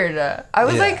bored. I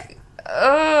was like...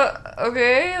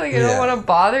 okay, like I don't want to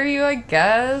bother you, I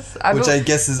guess. I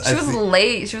guess is she was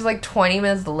late. She was like 20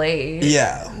 minutes late.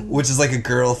 Yeah, which is like a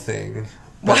girl thing.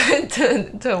 What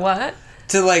to what?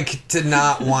 To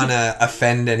not want to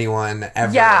offend anyone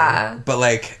ever. Yeah. But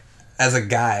like as a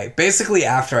guy, basically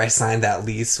after I signed that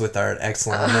lease with our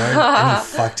ex-landlord and he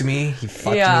fucked me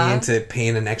into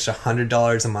paying an extra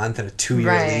 $100 a month and a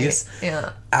 2-year lease.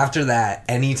 Yeah. After that,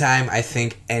 anytime I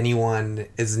think anyone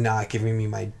is not giving me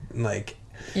my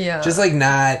just like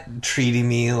not treating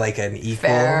me like an equal,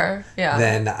 fair. Yeah.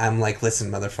 Then I'm like,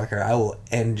 listen, motherfucker, I will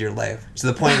end your life, to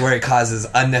the point where it causes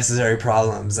unnecessary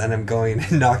problems, and I'm going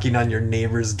and knocking on your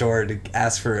neighbor's door to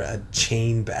ask for a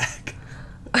chain back.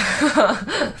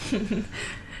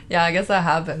 Yeah, I guess that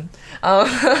happened.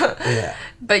 Yeah.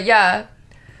 But yeah.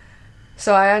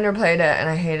 So I underplayed it and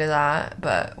I hated that,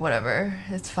 but whatever.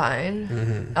 It's fine.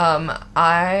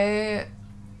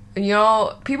 You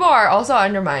know, people are also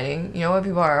undermining. You know what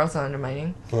people are also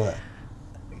undermining? What?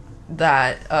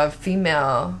 That a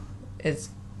female is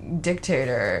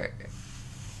dictator.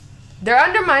 They're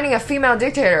undermining a female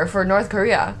dictator for North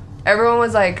Korea. Everyone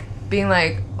was like, being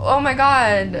like, oh my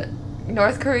god,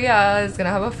 North Korea is gonna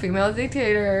have a female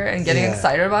dictator and getting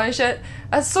excited about it and shit.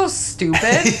 That's so stupid.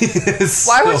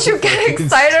 Why would you get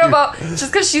excited about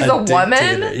just because she's a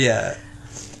woman? Yeah.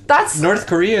 That's North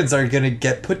Koreans are gonna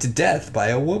get put to death by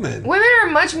a woman. Women are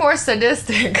much more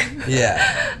sadistic.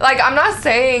 Yeah. Like, I'm not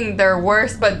saying they're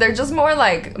worse, but they're just more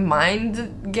like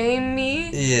mind game me.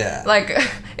 Yeah. Like,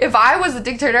 if I was a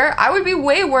dictator, I would be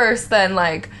way worse than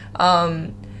like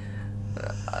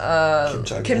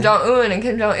Kim Jong-un and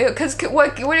Kim Jong-il. Because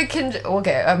what did Kim...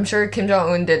 Okay, I'm sure Kim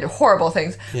Jong-un did horrible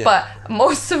things, but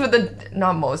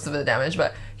not most of the damage,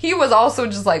 but he was also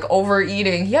just like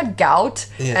overeating. He had gout,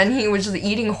 and he was just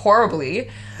eating horribly.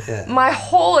 Yeah. My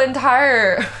whole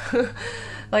entire...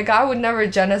 like, I would never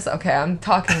genocide... Okay, I'm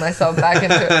talking myself back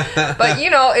into it. But, you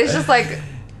know, it's just like...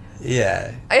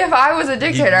 Yeah. If I was a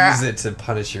dictator... You use it to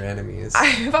punish your enemies.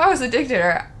 If I was a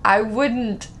dictator, I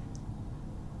wouldn't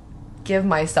give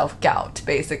myself gout,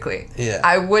 basically. Yeah.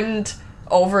 I wouldn't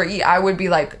overeat. I would be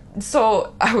like,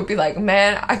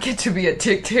 man, I get to be a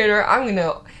dictator. I'm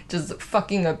gonna just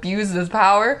fucking abuse this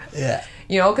power. Yeah.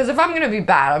 You know, because if I'm gonna be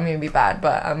bad, I'm gonna be bad.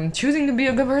 But I'm choosing to be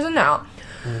a good person now.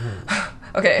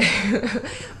 Okay.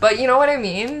 But you know what I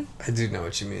mean? I do know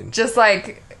what you mean. Just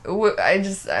like...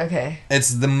 okay.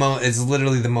 It's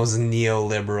literally the most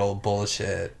neoliberal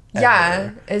bullshit ever.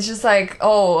 Yeah, it's just like,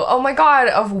 oh my god,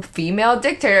 a female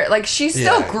dictator. Like, she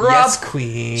still grew up...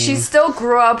 queen. She still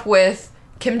grew up with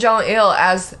Kim Jong-il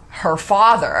as her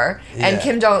father and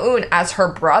Kim Jong-un as her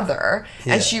brother.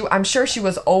 And I'm sure she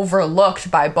was overlooked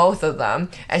by both of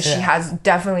them. And she has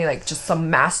definitely, like, just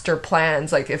some master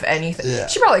plans, like, if anything. Yeah.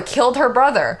 She probably killed her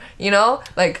brother, you know?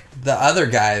 Like... The other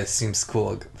guy seems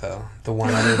cool, though. The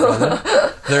one other brother.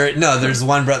 There's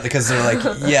one brother, because they're like,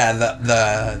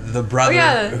 the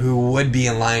brother who would be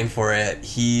in line for it,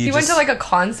 he went to like a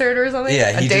concert or something?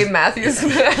 Yeah. Dave Matthews.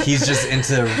 He's just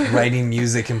into writing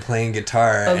music and playing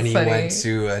guitar, and he went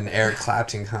to an Eric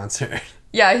Clapton concert.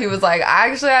 Yeah, he was like,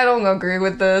 actually, I don't agree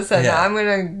with this, and I'm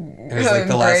gonna It was like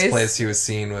the last place he was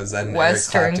seen was at an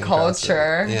Western Eric Clapton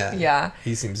culture. Concert. Yeah.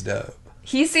 He seems dope.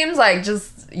 He seems like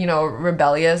just, you know,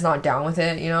 rebellious, not down with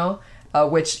it, you know?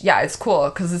 Which, it's cool,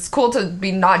 because it's cool to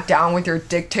be not down with your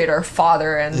dictator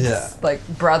father and, like,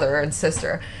 brother and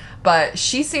sister. But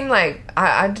she seemed like,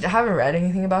 I haven't read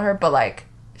anything about her, but, like,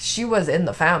 she was in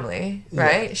the family,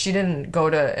 right? Yeah. She didn't go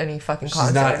to any fucking concerts.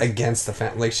 She's not against the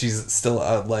family. Like, she's still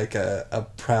a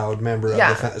proud member of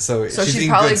the family. So she's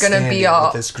probably going to be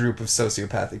with this group of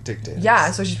sociopathic dictators.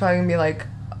 Yeah, so she's probably going to be, like...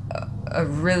 a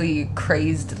really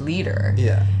crazy leader.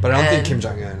 Yeah, but I don't think Kim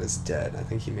Jong-un is dead. I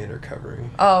think he made a recovery.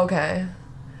 Oh, okay.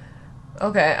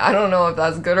 Okay, I don't know if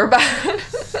that's good or bad.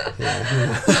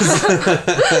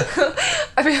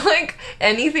 I feel like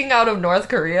anything out of North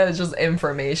Korea is just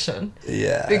information.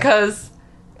 Yeah. Because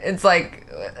it's like...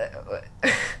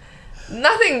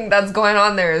 nothing that's going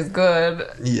on there is good.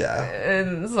 Yeah.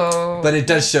 And so... But it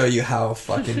does show you how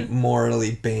fucking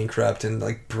morally bankrupt and,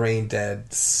 like, brain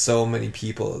dead so many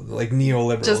people, like,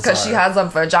 neoliberals just because she has a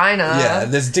vagina. Yeah,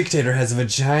 this dictator has a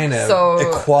vagina. So...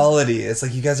 Equality. It's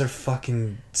like, you guys are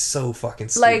fucking so fucking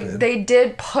stupid. Like, they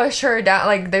did push her down.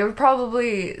 Like, they would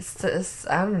probably...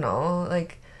 I don't know.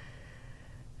 Like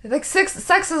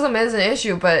sexism is an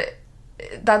issue, but...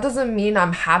 that doesn't mean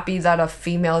I'm happy that a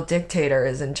female dictator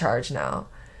is in charge now.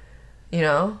 You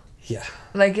know? Yeah.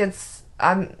 Like,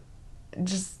 I'm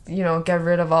just, you know, get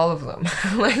rid of all of them.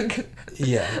 Like...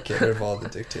 Yeah, get rid of all the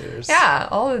dictators. Yeah,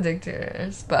 all the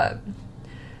dictators. But,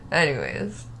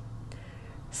 anyways.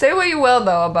 Say what you will,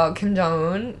 though, about Kim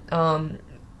Jong-un.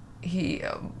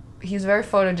 He's very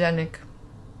photogenic.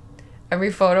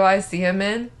 Every photo I see him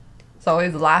in, it's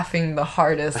always laughing the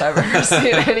hardest I've ever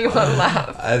seen anyone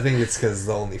laugh. I think it's because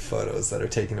the only photos that are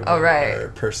taken of him are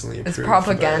personally approved. It's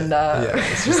propaganda.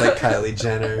 Yeah, it's just like Kylie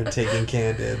Jenner taking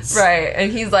candids. Right,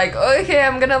 and he's like, okay,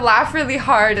 I'm gonna laugh really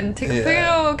hard and take a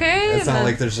photo, okay? It's not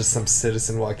like there's just some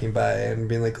citizen walking by and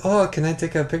being like, oh, can I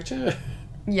take a picture?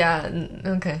 Yeah,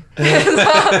 okay.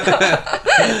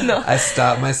 No. I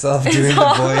stopped myself doing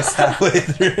the voice halfway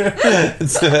through.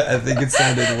 So I think it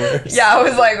sounded worse. Yeah, I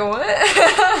was like, what?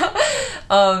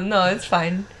 No, it's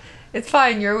fine. It's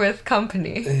fine, you're with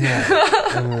company.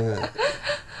 Yeah.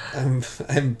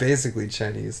 I'm basically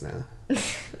Chinese now.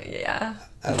 Yeah.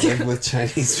 I live with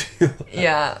Chinese people.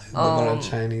 Yeah. I live on a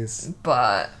Chinese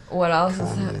But what else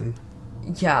commune.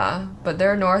 is Yeah, but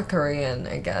they're North Korean,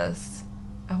 I guess.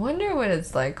 I wonder what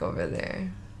it's like over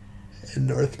there. In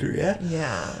North Korea?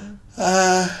 Yeah.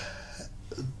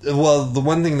 Well, the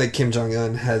one thing that Kim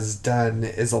Jong-un has done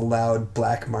is allowed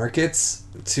black markets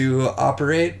to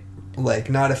operate, like,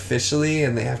 not officially,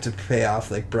 and they have to pay off,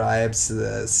 like, bribes to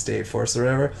the state force or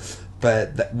whatever,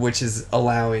 but which is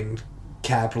allowing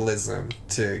capitalism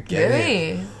to get in.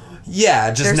 Really? Yeah,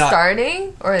 just They're not...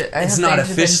 starting? Or It's have not they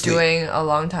officially. been doing a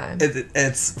long time?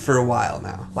 It's for a while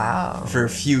now. Wow. For a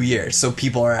few years. So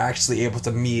people are actually able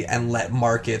to meet and let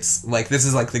markets... Like, this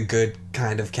is like the good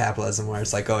kind of capitalism where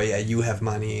it's like, oh yeah, you have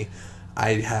money,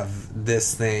 I have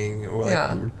this thing, or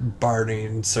like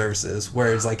bartering services.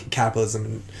 Whereas like capitalism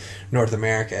in North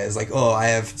America is like, oh, I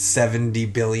have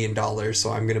 $70 billion,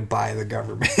 so I'm going to buy the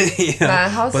government. You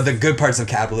know? But the good parts of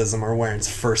capitalism are where it's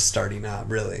first starting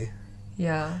up, really.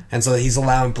 Yeah. And so he's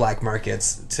allowing black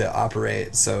markets to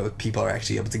operate so people are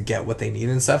actually able to get what they need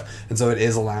and stuff. And so it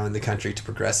is allowing the country to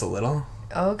progress a little.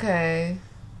 Okay.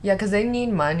 Yeah, because they need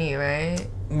money, right?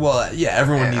 Well, yeah,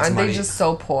 everyone needs Aren't money. they just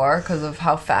so poor because of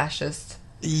how fascist?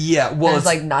 Yeah, well, there's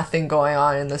like nothing going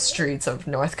on in the streets of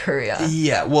North Korea.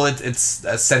 Yeah, well, it's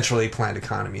a centrally planned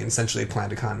economy, and centrally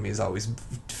planned economies always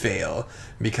fail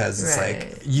because it's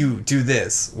like, you do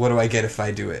this, what do I get if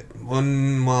I do it? Well,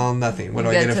 nothing. What do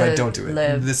I get if I don't do it?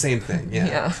 Live. The same thing. Yeah.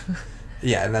 Yeah.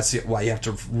 Yeah, and that's why you have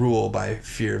to rule by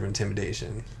fear of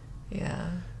intimidation. Yeah.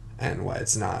 And why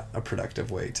it's not a productive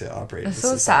way to operate. It's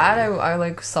so sad. I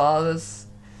like saw this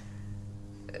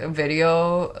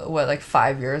video like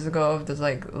 5 years ago of this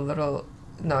like little,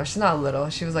 no, she's not little,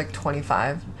 she was like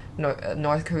 25,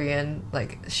 North Korean,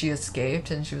 like she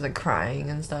escaped and she was like crying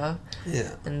and stuff.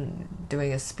 Yeah. And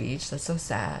doing a speech. That's so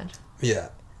sad. Yeah.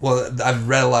 Well, I've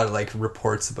read a lot of like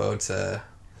reports about or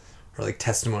like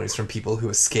testimonies from people who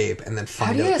escape and then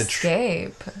find out the How do you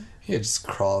escape? You just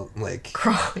crawl, like...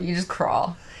 Crawl. You just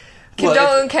crawl. Kim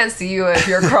Jong-un can't see you if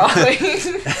you're crawling.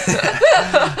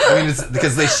 I mean, it's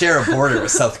because they share a border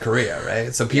with South Korea,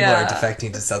 right? So people are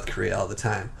defecting to South Korea all the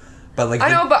time. But like, I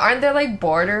know, but aren't there like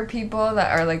border people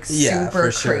that are like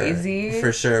super crazy?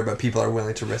 For sure, but people are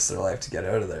willing to risk their life to get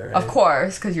out of there, right? Of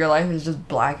course, because your life is just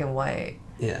black and white.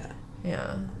 Yeah.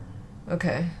 Yeah.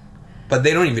 Okay. But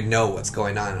they don't even know what's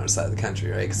going on outside the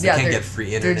country, right? Because they can't get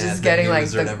free internet. They're just getting like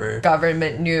the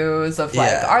government news of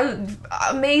like our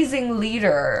amazing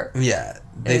leader. Yeah.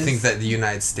 They think that the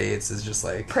United States is just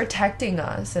like... protecting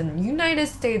us. And United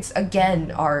States,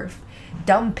 again, are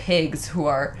dumb pigs who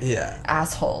are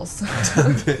assholes.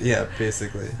 Yeah,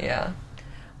 basically. Yeah.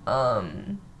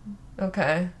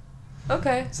 Okay.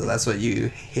 Okay. So that's what you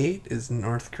hate is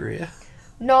North Korea?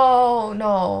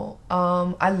 No.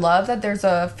 I love that there's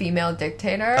a female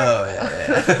dictator. Oh,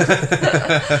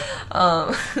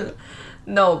 yeah.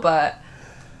 No, but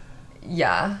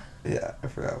yeah. Yeah, I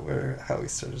forgot how we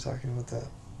started talking about that.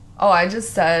 Oh, I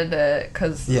just said it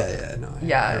because... I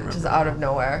just out of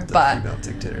nowhere. The but female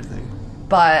dictator thing.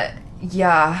 But,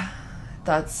 yeah,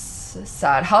 that's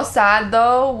sad. How sad,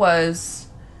 though, was...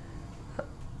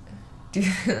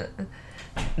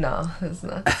 No, it's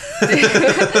not. What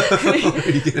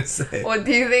are you gonna say? What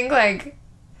do you think, like,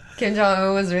 Kim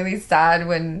Jong-un was really sad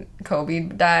when Kobe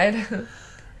died?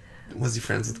 Was he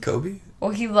friends with Kobe?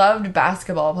 Well, he loved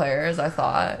basketball players, I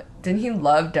thought. Didn't he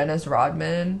love Dennis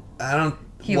Rodman?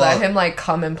 He let him, like,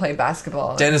 come and play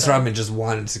basketball. Dennis Rodman just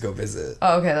wanted to go visit.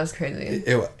 Oh, okay, that's crazy.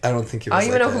 I don't think he was, I don't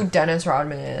even know who Dennis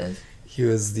Rodman is. He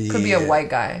was the... Could be a white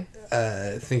guy.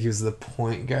 I think he was the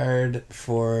point guard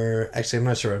for... Actually, I'm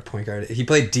not sure what point guard... He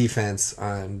played defense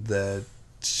on the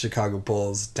Chicago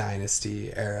Bulls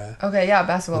dynasty era. Okay, yeah,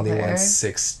 basketball player. And they won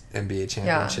 6 NBA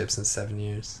championships in 7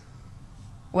 years.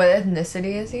 What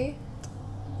ethnicity is he?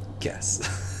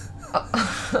 Guess.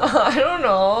 I don't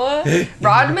know.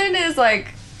 Rodman is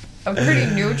like a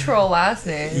pretty neutral last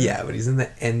name. Yeah, but he's in the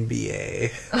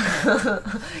NBA.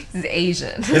 He's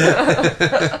Asian.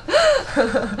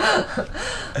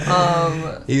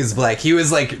 He was black. He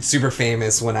was like super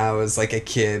famous when I was like a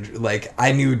kid. Like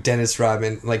I knew Dennis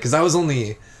Rodman, like because I was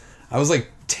like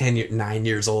 9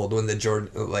 years old when the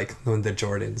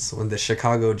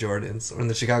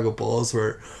Chicago Bulls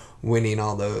were winning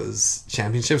all those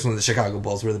championships, when the Chicago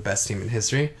Bulls were the best team in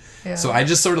history. Yeah. So I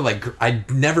just sort of like, I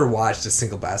never watched a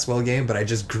single basketball game, but I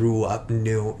just grew up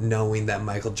knowing that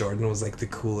Michael Jordan was like the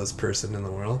coolest person in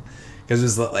the world. Because it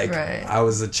was like, I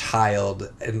was a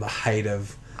child in the height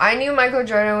of... I knew Michael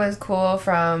Jordan was cool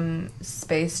from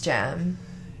Space Jam.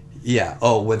 Yeah.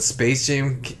 Oh, when Space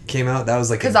Jam came out, that was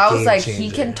like because I was like,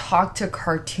 he can talk to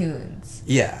cartoons.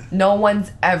 Yeah. No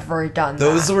one's ever done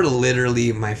Those that. were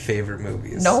literally my favorite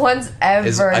movies. No one's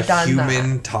ever done that. A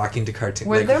human talking to cartoons.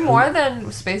 Were there more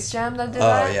than Space Jam that did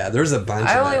that? Oh yeah, there's a bunch.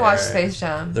 I only watched Space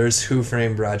Jam. There's Who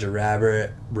Framed Roger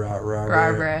Rabbit.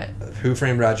 Who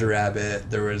Framed Roger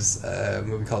Rabbit. There was a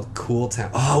movie called Cool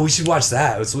Town. Oh, we should watch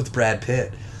that. It was with Brad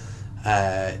Pitt.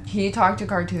 He talked to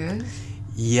cartoons?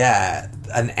 Yeah,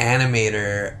 an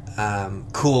animator.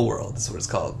 Cool World is what it's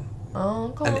called.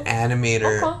 Oh, cool. An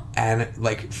animator,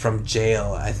 like from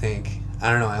jail, I think.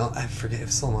 I don't know. I forget. It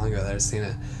was so long ago that I've seen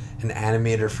it. An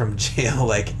animator from jail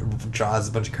like draws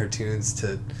a bunch of cartoons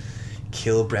to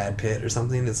kill Brad Pitt or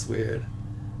something. It's weird.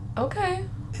 Okay.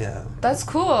 Yeah. That's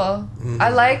cool. Mm-hmm. I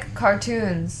like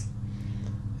cartoons.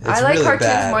 I like really cartoons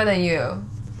bad. more than you.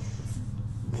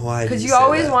 Why? Because you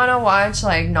always want to watch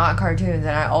like not cartoons, and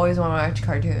I always want to watch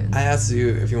cartoons. I asked you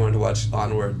if you wanted to watch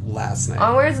Onward last night.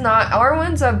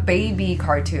 Onward's a baby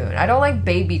cartoon. I don't like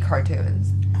baby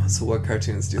cartoons. So what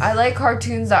cartoons do you I like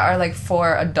cartoons that are like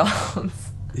for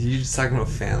adults. You just talking about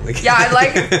family? Yeah, I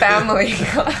like Family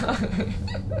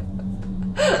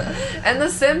and The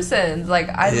Simpsons. Like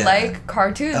I like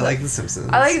cartoons. I like The Simpsons.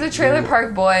 I like the Trailer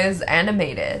Park Boys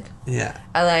animated. Yeah.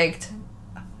 I liked,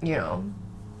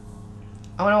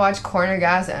 I want to watch Corner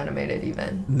Gas animated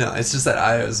even. No, it's just that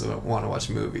I always want to watch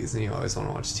movies and you always want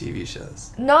to watch TV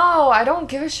shows. No, I don't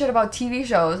give a shit about TV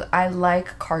shows. I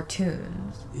like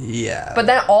cartoons. Yeah. But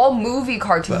then all movie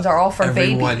cartoons are all for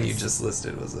babies. Everyone you just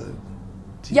listed was a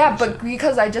TV show. But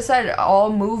because I just said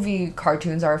all movie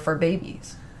cartoons are for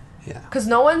babies. Yeah. Because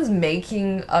no one's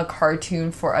making a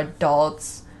cartoon for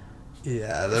adults.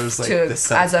 Yeah, there was like the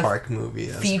South Park movie.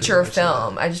 Feature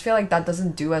film. I just feel like that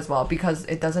doesn't do as well because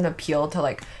it doesn't appeal to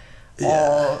like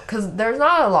all... Because there's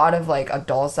not a lot of like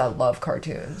adults that love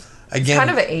cartoons. Again, it's kind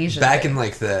of an Asian back thing. in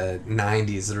like the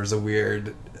 90s, there was a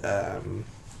weird...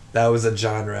 that was a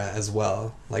genre as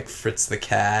well. Like Fritz the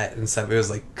Cat and stuff. It was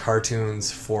like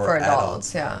cartoons for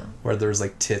adults. Yeah. Where there was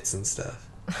like tits and stuff.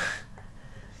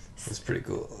 It was pretty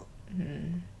cool.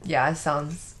 Yeah, it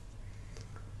sounds...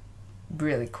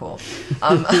 really cool.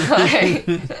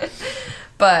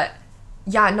 But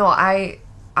yeah, no, I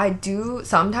do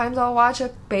sometimes I'll watch a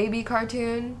baby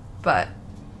cartoon, but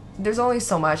there's only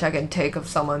so much I can take of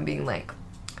someone being like,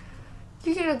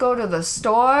 "You gonna go to the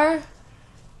store?"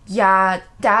 "Yeah,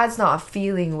 Dad's not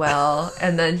feeling well,"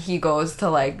 and then he goes to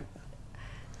like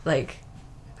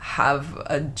have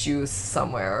a juice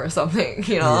somewhere or something,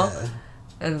 Yeah.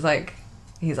 And it's like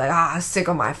he's like, sick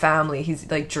of my family. He's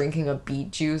like drinking a beet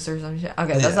juice or some shit.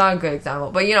 Okay, that's not a good example.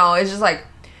 But it's just like...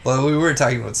 Well, we were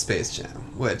talking about Space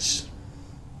Jam, which...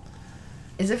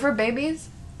 Is it for babies?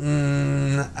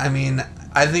 I mean,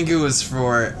 I think it was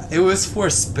for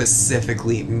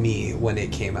specifically me when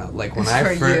it came out. Like when I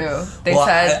first... you. They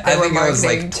said they were marketing I was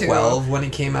like 12 when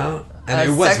it came out. And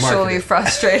it was sexually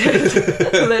frustrated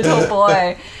little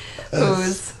boy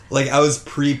who's... Like, I was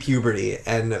pre-puberty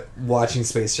and watching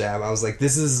Space Jam. I was like,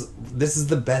 this is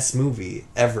the best movie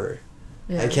ever.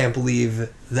 Yeah. I can't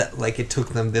believe that, like, it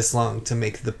took them this long to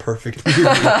make the perfect movie.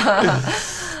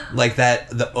 Like,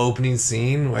 the opening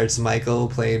scene where it's Michael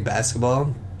playing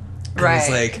basketball. And he's,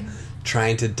 like,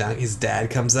 trying to dunk. His dad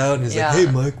comes out and he's like,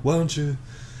 "Hey, Mike, why don't you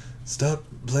stop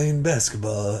playing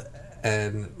basketball?"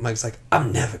 And Mike's like,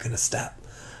 "I'm never going to stop.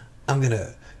 I'm going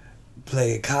to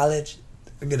play in college.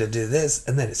 I'm gonna do this,"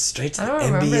 and then it's straight to the NBA. I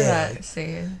don't remember that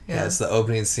scene. Yeah, it's the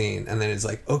opening scene, and then it's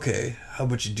like, "Okay, how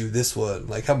about you do this one?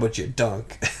 Like, how about you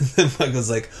dunk?" And then Michael's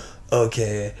like,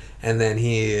 "Okay," and then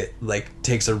he like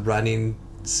takes a running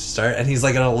start, and he's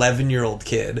like an 11-year-old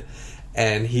kid,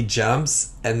 and he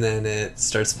jumps, and then it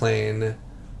starts playing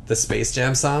the Space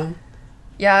Jam song.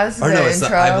 Yeah, this is the it's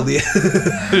intro. I believe.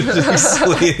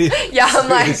 Yeah, I'm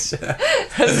like,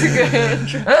 that's a good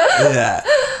intro. Yeah.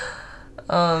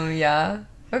 Yeah.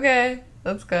 Okay,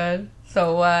 that's good.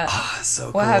 So what?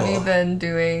 So what cool. have you been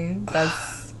doing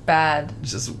that's bad?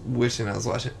 Just wishing I was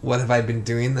watching. What have I been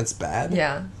doing that's bad?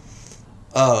 Yeah.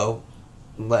 Oh,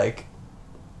 like,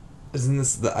 isn't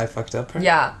this the I fucked up part?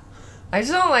 Yeah. I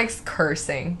just don't like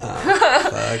cursing. Oh,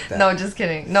 fuck that. No, just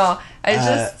kidding. No,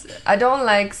 I don't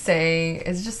like saying,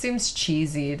 it just seems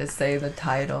cheesy to say the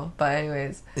title. But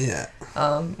anyways. Yeah.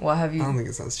 What have you... I don't think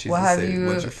it sounds cheesy to say,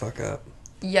 what'd you fuck up?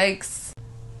 Yikes.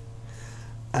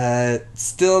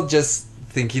 Still just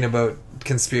thinking about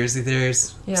conspiracy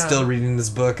theories. Yeah. Still reading this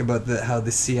book about how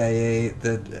the CIA,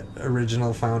 the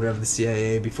original founder of the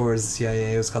CIA, before it was the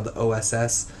CIA, it was called the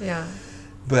OSS. Yeah.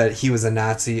 But he was a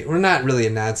Nazi, or not really a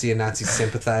Nazi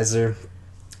sympathizer.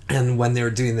 And when they were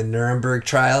doing the Nuremberg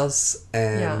trials,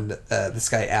 and this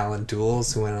guy Alan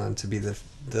Dulles, who went on to be the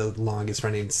longest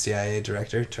running CIA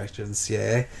director of the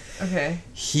CIA. Okay.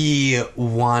 He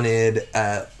wanted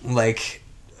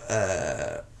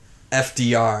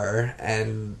FDR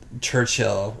and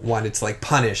Churchill wanted to like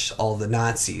punish all the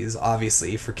Nazis,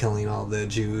 obviously, for killing all the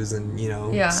Jews and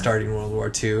starting World War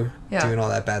II, doing all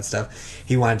that bad stuff.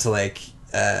 He wanted to like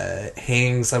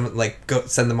hang some, like go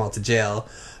send them all to jail.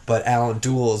 But Alan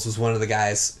Dulles was one of the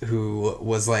guys who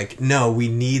was like, no, we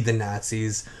need the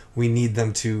Nazis. We need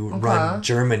them to run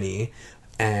Germany.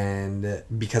 And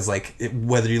because, like,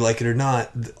 whether you like it or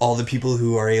not, all the people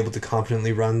who are able to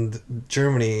competently run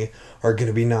Germany are going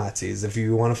to be Nazis. If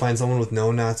you want to find someone with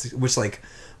no Nazis, which, like,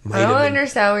 might I don't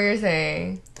understand what you're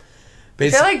saying.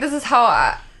 I feel like this is how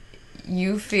I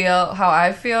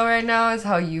feel right now is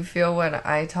how you feel when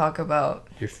I talk about...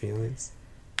 Your feelings?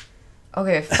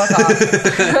 Okay, fuck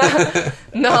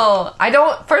off. No, I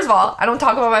don't. First of all, I don't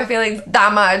talk about my feelings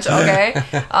that much, okay?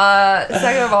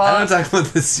 Second of all... I don't talk about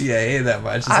the CIA that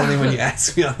much. It's only when you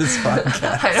ask me on this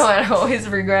podcast. I know, I always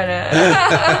regret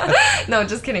it. No,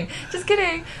 just kidding. Just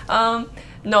kidding.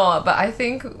 No, but I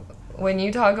think when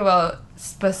you talk about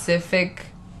specific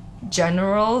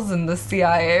generals in the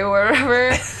CIA or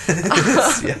whatever...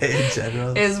 CIA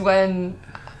generals? Is when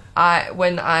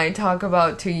I talk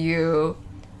about to you...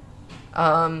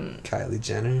 Kylie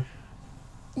Jenner?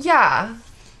 Yeah.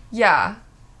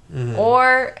 Mm-hmm.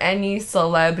 Or any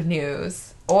celeb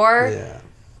news. Or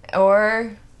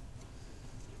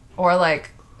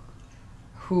like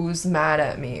who's mad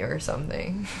at me or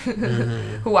something.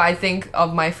 Mm-hmm. Who I think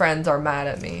of my friends are mad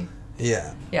at me.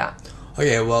 Yeah. Yeah.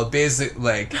 Okay, well, basically,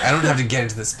 like, I don't have to get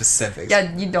into the specifics.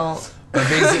 Yeah, you don't. But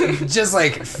basically, just,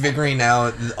 like, figuring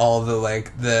out all the,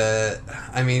 like,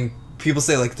 I mean... People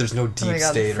say, like, there's no deep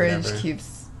state or whatever. The fridge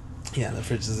keeps... Yeah, the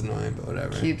fridge is annoying, but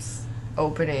whatever. Keeps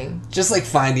opening. Just, like,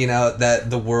 finding out that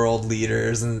the world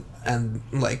leaders and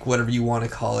like, whatever you want to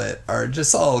call it, are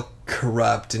just all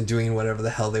corrupt and doing whatever the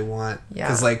hell they want. Yeah.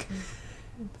 Because, like,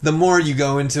 the more you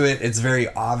go into it, it's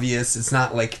very obvious. It's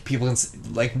not, like, people can...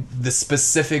 Like, the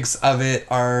specifics of it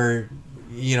are...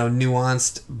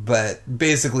 nuanced, but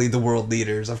basically the world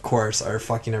leaders, of course, are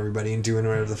fucking everybody and doing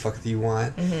whatever the fuck you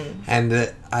want. Mm-hmm.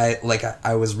 And I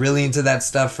was really into that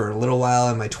stuff for a little while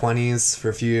in my 20s, for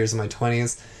a few years in my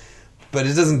 20s, but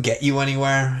it doesn't get you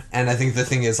anywhere. And I think the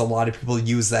thing is, a lot of people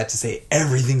use that to say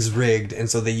everything's rigged, and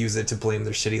so they use it to blame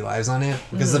their shitty lives on it.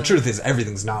 Because the truth is,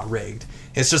 everything's not rigged.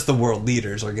 It's just the world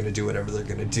leaders are going to do whatever they're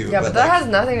going to do. Yeah, but that has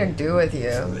nothing to do with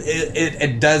you.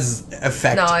 It does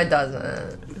affect... No, it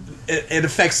doesn't. It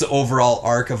affects the overall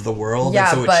arc of the world, and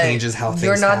so it changes how things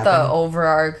happen. You're not the over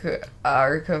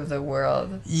arc of the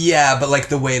world. Yeah, but like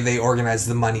the way they organize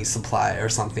the money supply or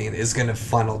something is going to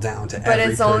funnel down to every person. But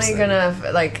it's only going to,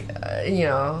 like,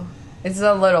 it's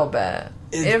a little bit.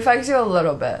 It affects you a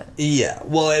little bit. Yeah,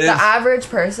 well, the average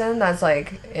person that's,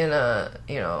 like, in a,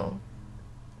 in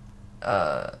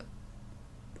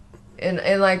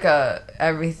like a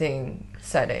everything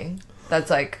setting, that's,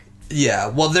 like... Yeah,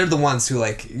 well, they're the ones who,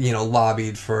 like,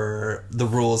 lobbied for the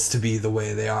rules to be the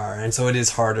way they are. And so it is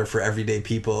harder for everyday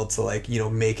people to, like,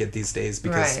 make it these days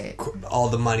because all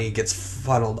the money gets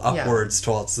funneled upwards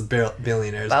towards the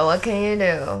billionaires. But what can you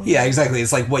do? Yeah, exactly.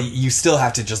 It's like, you still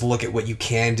have to just look at what you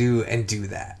can do and do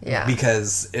that. Yeah.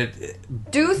 Because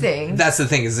do things. That's the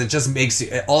thing, is it just makes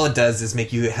you... All it does is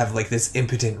make you have, like, this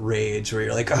impotent rage where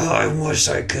you're like, oh, I wish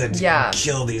I could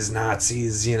kill these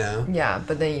Nazis, Yeah,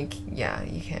 but then you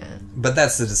can't. But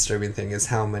that's the disturbing thing, is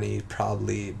how many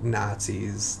probably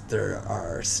Nazis there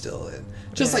are still in.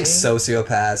 Just like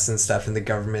sociopaths and stuff in the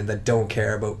government that don't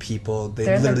care about people.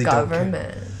 They're literally the government.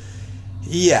 Don't care.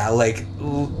 Yeah, like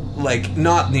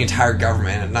not the entire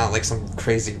government, and not like some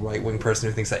crazy right-wing person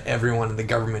who thinks that everyone in the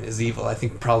government is evil. I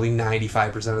think probably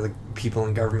 95% of the people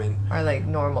in government are like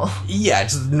normal. Yeah,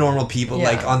 just normal people. Yeah.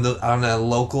 Like on a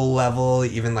local level,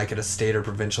 even like at a state or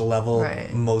provincial level,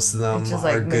 most of them just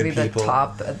are like good maybe people. The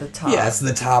top at the top. Yeah, it's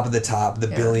the top of the top, the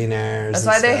billionaires. That's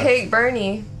why they hate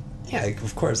Bernie. Yeah,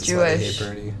 of course. That's Jewish. Why they hate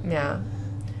Bernie. Yeah.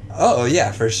 Oh,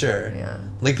 yeah, for sure. Yeah.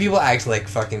 Like, people act like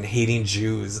fucking hating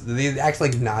Jews. They act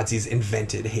like Nazis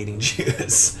invented hating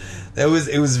Jews. It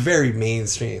was very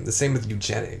mainstream. The same with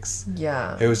eugenics.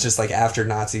 Yeah. It was just like after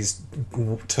Nazis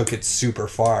took it super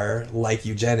far, like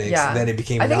eugenics, then it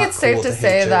became I think it's safe to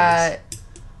say that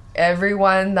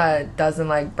everyone that doesn't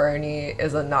like Bernie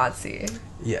is a Nazi.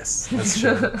 Yes, that's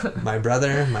true. My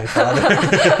brother, my father.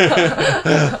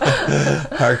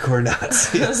 Hardcore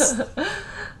Nazis.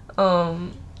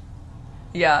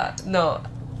 Yeah, no.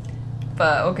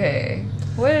 But okay.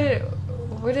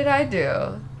 What did I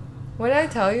do? What did I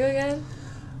tell you again?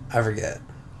 I forget.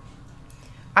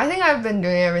 I think I've been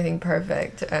doing everything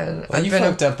perfect, and Well, I've you been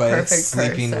fucked up by perfect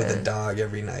sleeping with a person. dog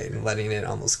every night and letting it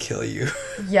almost kill you.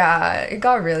 Yeah, it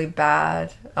got really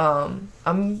bad.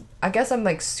 I guess I'm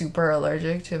like super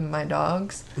allergic to my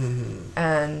dogs,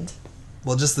 and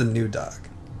Well, just the new dog.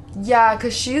 yeah,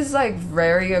 cause she's like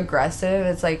very aggressive.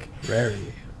 It's like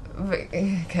Rary.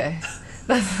 okay,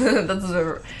 that's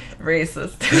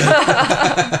racist.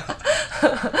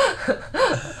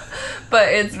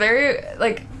 But it's very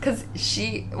like, cause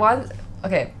she wants.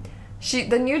 Okay,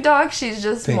 the new dog. She's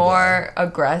just Pink more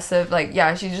aggressive. Like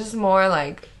yeah, she's just more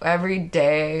like every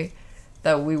day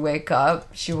that we wake up,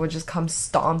 she would just come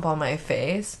stomp on my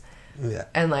face. Yeah.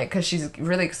 And like, cause she's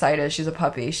really excited. She's a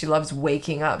puppy. She loves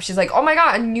waking up. She's like, oh my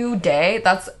god, a new day.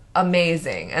 That's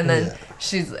amazing. And then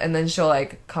she'll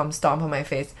like come stomp on my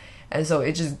face, and so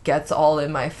it just gets all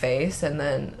in my face, and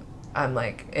then I'm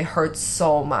like, it hurts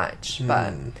so much.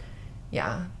 But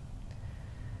yeah.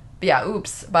 But yeah,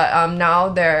 oops. But now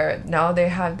they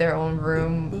have their own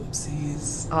room.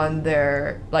 Oopsies. On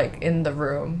their like in the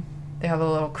room. They have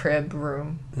a little crib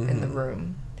room in the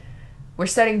room. We're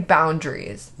setting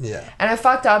boundaries. Yeah. And I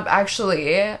fucked up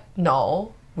actually.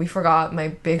 No, we forgot my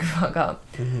big fuck up.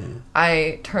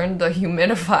 I turned the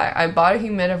humidifier. I bought a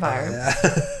humidifier.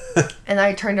 Yeah. And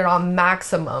I turned it on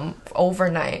maximum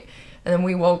overnight. And then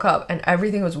we woke up and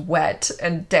everything was wet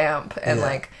and damp, and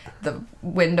like the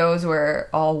windows were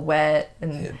all wet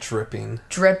and dripping.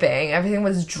 Everything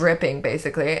was dripping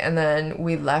basically. And then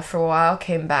we left for a while,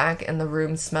 came back, and the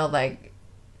room smelled like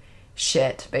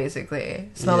shit basically.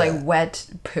 It smelled like wet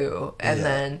poo.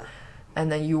 And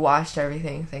then you washed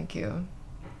everything. Thank you.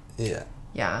 Yeah.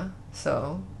 Yeah.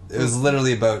 So it was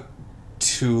literally about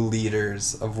 2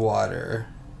 liters of water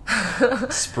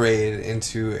sprayed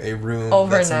into a room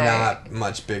overnight. That's not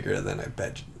much bigger than a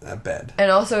bed.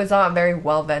 And also, it's not very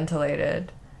well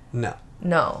ventilated. No.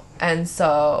 And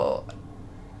so,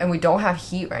 and we don't have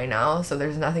heat right now, so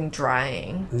there's nothing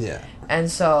drying. Yeah. And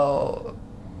so,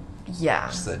 yeah.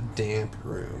 Just a damp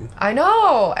room. I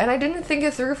know, and I didn't think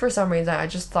it through for some reason. I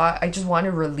just thought I just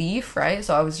wanted relief, right?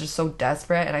 So I was just so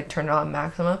desperate, and I turned it on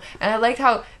maximum. And I liked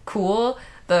how cool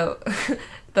the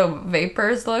the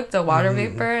vapors looked, the water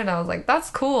vapor, and I was like, that's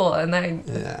cool. And then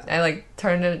I like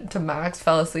turned it to max,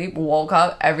 fell asleep, woke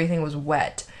up, everything was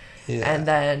wet. Yeah. And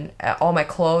then all my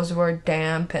clothes were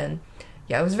damp, and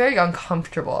yeah, it was very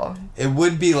uncomfortable. It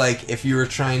would be like if you were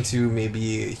trying to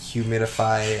maybe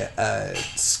humidify a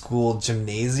school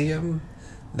gymnasium.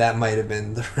 That might have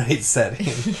been the right setting.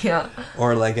 Yeah.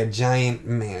 Or like a giant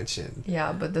mansion.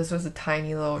 Yeah, but this was a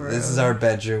tiny little room. This is our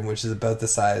bedroom, which is about the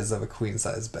size of a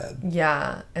queen-size bed.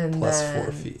 Yeah, and plus then,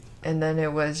 4 feet. And then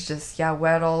it was just,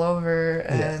 wet all over,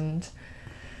 and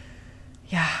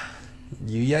yeah.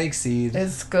 You yikesied.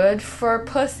 It's good for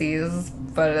pussies,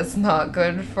 but it's not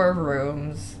good for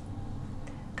rooms.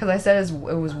 Because I said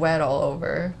it was wet all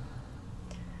over.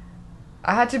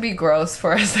 I had to be gross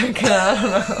for a second, I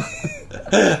don't know.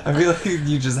 I feel like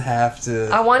you just have to.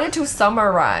 I wanted to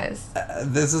summarize.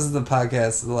 This is the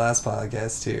last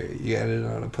podcast too. You ended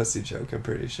on a pussy joke, I'm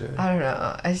pretty sure. I don't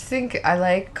know. I just think I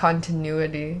like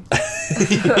continuity.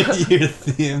 Your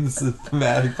theme's the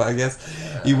thematic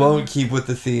podcast. You won't keep with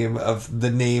the theme of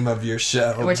the name of your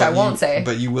show. Which I won't say.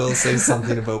 But you will say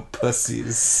something about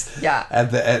pussies. Yeah.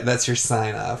 That's your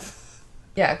sign off.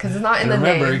 Yeah, because it's not in and the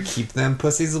remember, name. keep them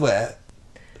pussies wet.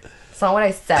 It's not what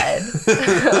I said.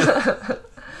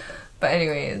 But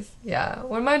anyways, yeah.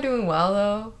 What am I doing well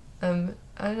though?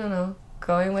 I don't know.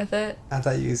 Going with it. I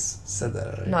thought you said that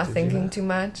already. Not thinking too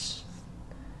much.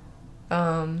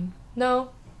 No.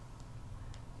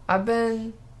 I've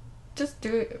been just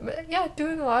doing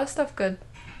a lot of stuff good.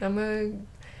 I'm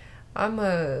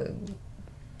a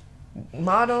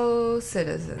model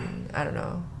citizen. I don't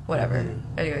know. Whatever.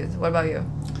 Anyways, what about you?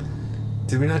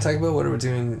 Did we not talk about what we're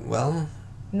doing well?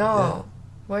 No. Yeah.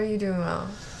 What are you doing well?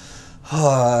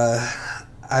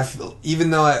 I feel, even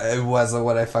though it wasn't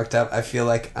what I fucked up, I feel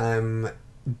like I'm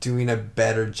doing a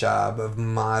better job of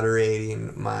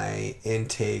moderating my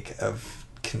intake of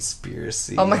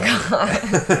conspiracy. Oh my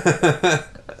god.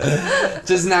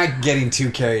 Just not getting too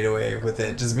carried away with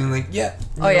it. Just being like, you know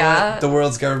what? The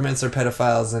world's governments are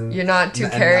pedophiles, and you're not too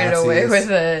carried away with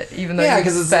it, even though you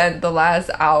spent the last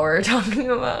hour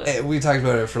talking about it. We talked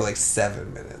about it for like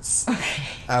 7 minutes. Okay.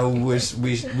 I wish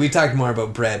we talked more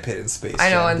about Brad Pitt and Space Jam. I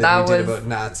know, and than that we did about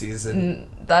Nazis and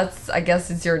that's, I guess,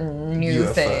 it's your new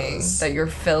UFOs. thing that you're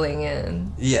filling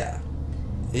in. Yeah.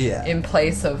 In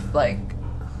place of like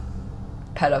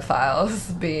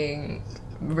pedophiles being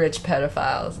rich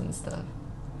pedophiles and stuff.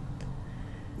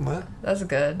 What? That's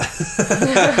good.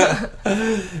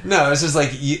 No, it's just like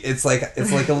it's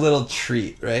like a little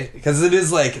treat, right? Because it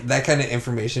is like that kind of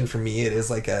information for me. It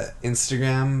is like a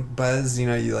Instagram buzz. You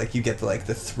know, you get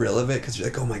the thrill of it because you're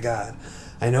like, oh my god,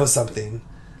 I know something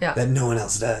that no one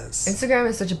else does. Instagram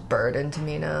is such a burden to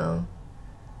me now.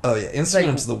 Oh yeah,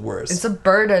 Instagram's the worst. It's a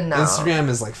burden now. Instagram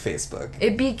is like Facebook.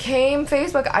 It became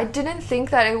Facebook. I didn't think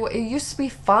that it used to be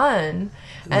fun.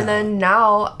 And then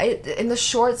now, in the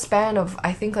short span of,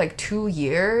 I think, like 2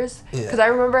 years, because I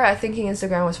remember thinking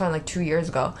Instagram was fun like 2 years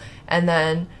ago. And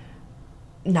then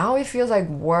now it feels like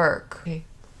work.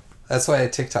 That's why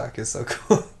TikTok is so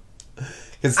cool.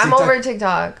 I'm over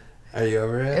TikTok. Are you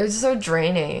over it? It was so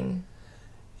draining.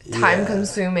 Time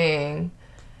consuming.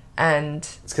 And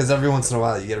it's because every once in a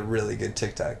while you get a really good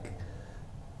TikTok.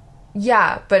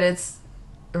 Yeah, but it's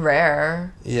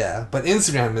rare. Yeah, but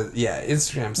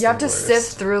Instagram's you have to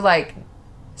sift through like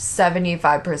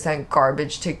 75%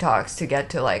 garbage TikToks to get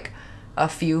to like a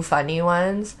few funny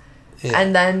ones.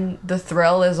 And then the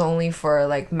thrill is only for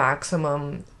like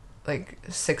maximum like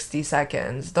 60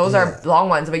 seconds. Those are long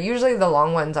ones, but usually the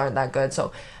long ones aren't that good.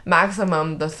 So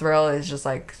maximum the thrill is just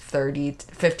like 15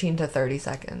 to 30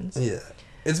 seconds. Yeah.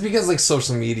 It's because, like,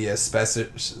 social media,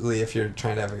 especially if you're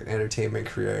trying to have an entertainment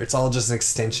career, it's all just an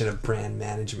extension of brand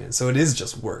management. So it is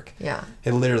just work. Yeah.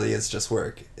 It literally is just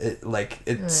work.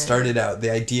 It started out, the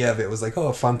idea of it was like, oh,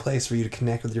 a fun place for you to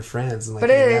connect with your friends. And, like,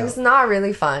 but it's not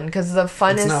really fun, because the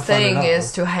funnest thing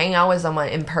is to hang out with someone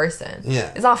in person.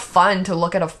 Yeah. It's not fun to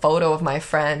look at a photo of my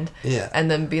friend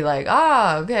and then be like,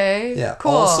 okay,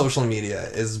 cool. All social media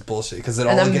is bullshit, because it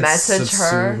all gets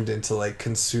subsumed into, like,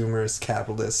 consumers,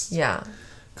 capitalists. Yeah.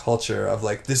 Culture of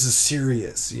like, this is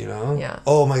serious, you know? Yeah.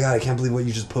 Oh my god, I can't believe what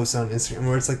you just posted on Instagram.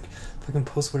 Where it's like, fucking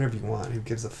post whatever you want. Who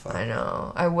gives a fuck? I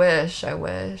know. I wish.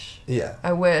 Yeah.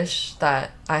 I wish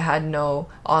that I had no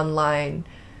online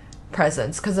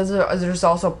presence, because there's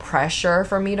also pressure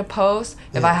for me to post.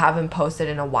 If I haven't posted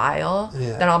in a while,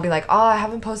 then I'll be like, oh, I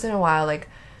haven't posted in a while. Like,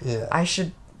 I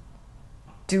should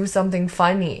do something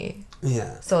funny.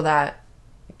 Yeah. So that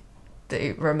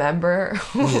they remember.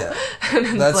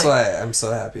 That's like, why I'm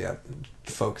so happy I'm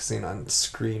focusing on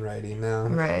screenwriting now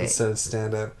instead of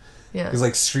stand-up. Because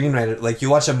like screenwriter, like you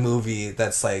watch a movie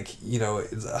that's like, you know,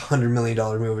 it's $100 million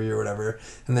movie or whatever,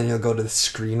 and then you'll go to the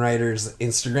screenwriter's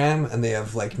Instagram and they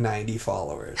have like 90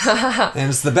 followers. And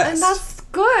it's the best. And that's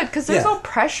good, because there's no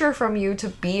pressure from you to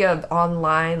be an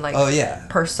online like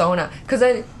persona. Because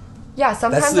then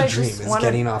sometimes that's the dream, is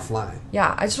getting offline.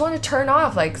 Yeah, I just want to turn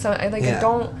off, like, so I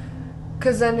don't.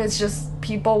 Because then it's just,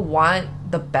 people want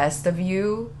the best of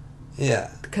you. Yeah.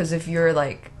 Because if you're,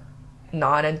 like,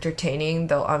 not entertaining,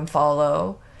 they'll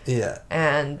unfollow. Yeah.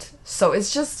 And so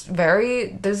it's just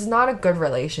there's not a good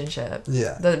relationship.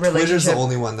 Yeah. Twitter's the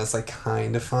only one that's, like,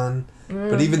 kind of fun.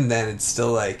 But even then, it's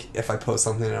still, like, if I post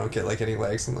something and I don't get, like, any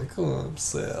likes, I'm like, oh, I'm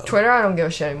sad. Twitter, I don't give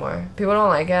a shit anymore. People don't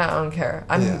like it, I don't care.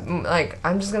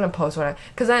 I'm just gonna post what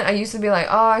because then I used to be like,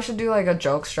 oh, I should do, like, a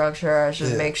joke structure. I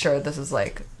should make sure this is,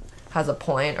 like, has a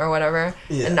point or whatever.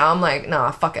 And now I'm like,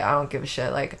 nah, fuck it, I don't give a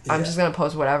shit. Like, I'm just gonna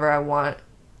post whatever I want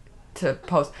to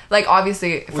post. Like,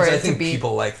 obviously, for it to be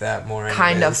people like that more anyways.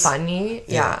 Kind of funny.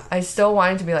 Yeah. I still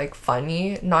want it to be, like,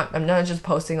 funny. I'm not just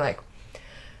posting, like,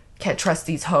 can't trust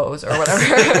these hoes or whatever.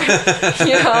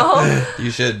 You know?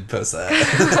 You should post that.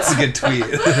 That's a good tweet.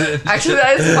 Actually,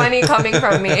 that is funny coming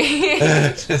from me.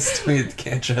 Just tweet,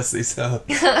 can't trust these hoes.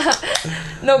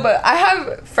 No, but I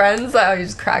have friends that I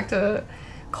just cracked a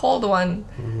cold one.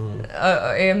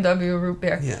 AMW root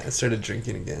beer. Yeah, I started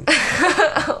drinking again.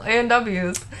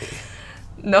 AMWs.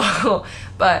 No,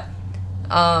 but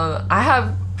I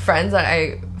have friends that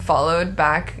I followed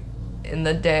back in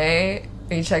the day.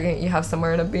 Are you checking? You have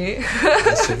somewhere to be? I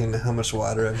was checking how much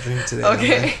water I've drank today.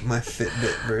 Okay. My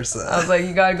Fitbit Versa. I was like,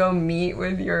 you gotta go meet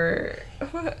with your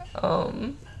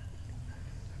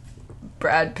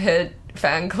Brad Pitt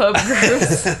fan club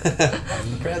groups.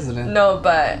 I'm the president. No,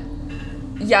 but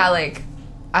yeah, like,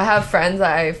 I have friends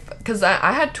that because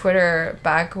I had Twitter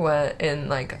back in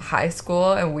like high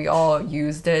school, and we all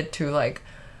used it to like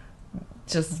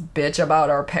just bitch about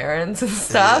our parents and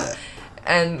stuff. Yeah.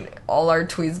 And all our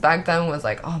tweets back then was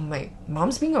like, oh, my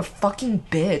mom's being a fucking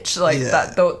bitch. Like,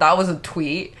 that was a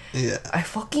tweet. Yeah. I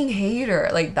fucking hate her.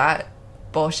 Like, that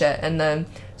bullshit. And then,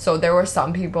 so there were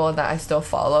some people that I still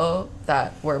follow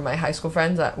that were my high school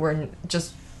friends that were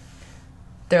just,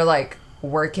 they're like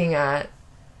working at,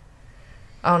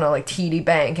 I don't know, like TD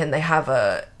Bank, and they have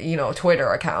a, you know,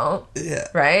 Twitter account. Yeah.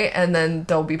 Right? And then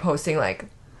they'll be posting like,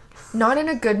 not in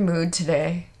a good mood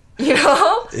today. You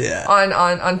know? Yeah.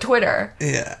 On Twitter.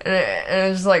 Yeah.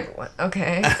 And it's just like,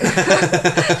 okay.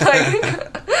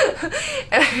 Like,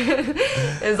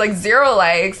 It's like 0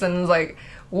 likes, and it's like,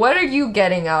 what are you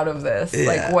getting out of this? Yeah.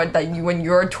 Like, what that you when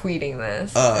you're tweeting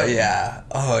this? Oh Like,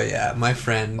 yeah. My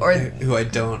friend, who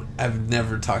I've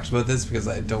never talked about this because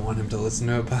I don't want him to listen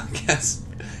to a podcast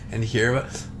and hear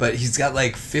about. But he's got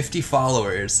like 50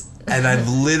 followers, and I've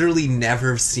literally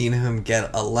never seen him get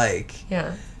a like.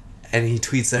 Yeah. And he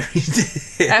tweets every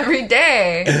day. Every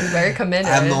day, very committed.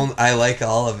 I like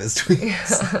all of his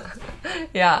tweets.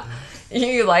 Yeah.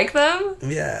 You like them?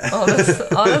 Yeah. Oh,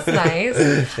 that's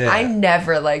nice. Yeah. I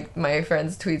never like my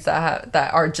friends' tweets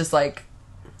that are just like,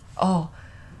 oh,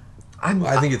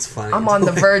 I think it's funny. I'm on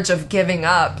the verge of giving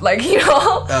up. Like, you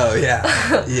know? Oh,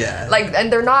 yeah. Yeah. Like,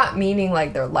 and they're not meaning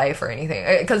like their life or anything.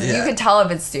 Because you can tell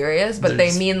if it's serious, but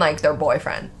they mean like their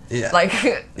boyfriend. Yeah. Like,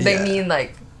 they mean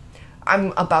like,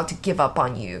 I'm about to give up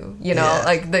on you, you know? Yeah.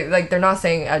 Like they're not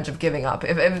saying edge of giving up.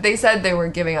 If they said they were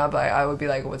giving up, I would be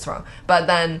like, what's wrong? But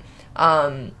then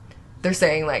they're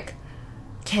saying like,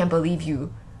 can't believe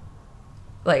you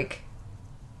like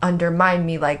undermine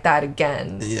me like that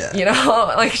again. Yeah. You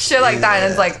know? Like shit like that, and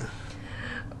it's like,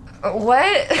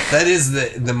 what? That is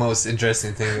the most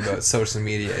interesting thing about social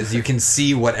media is you can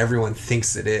see what everyone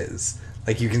thinks it is.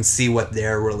 Like, you can see what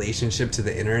their relationship to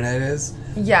the internet is.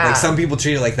 Yeah. Like, some people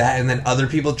treat it like that, and then other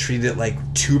people treat it, like,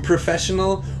 too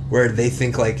professional, where they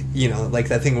think, like, you know, like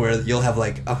that thing where you'll have,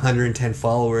 like, 110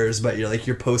 followers, but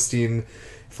you're posting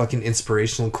fucking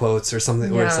inspirational quotes or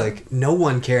something, where it's like, no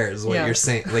one cares what you're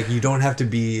saying. Like, you don't have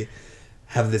to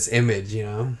have this image, you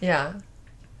know? Yeah.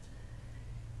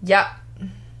 Yep.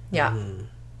 Yeah. Mm-hmm.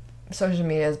 Social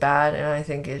media is bad, and I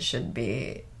think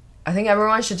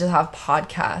everyone should just have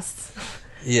podcasts.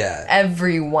 Yeah.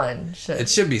 Everyone should. It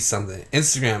should be something.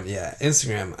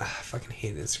 Instagram, I fucking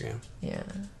hate Instagram. Yeah.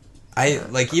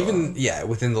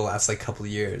 Within the last, like, couple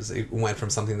of years, it went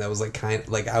from something that was, like,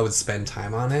 I would spend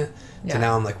time on it, to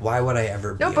now I'm like, why would I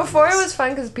ever be No, on before this? it was fun,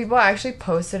 because people actually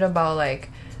posted about, like,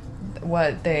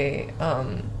 what they,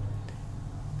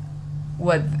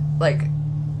 like,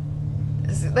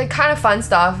 kind of fun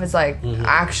stuff is, like,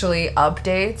 actually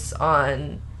updates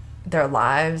on their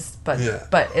lives, but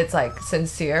it's like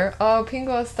sincere. Oh,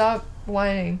 Pingguo, stop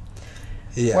whining.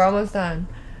 Yeah. We're almost done.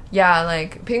 Yeah,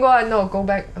 like Pingguo, no, go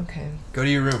back. Okay. Go to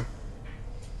your room.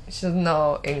 She doesn't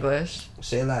know English.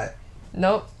 谁来？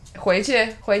 Nope. 回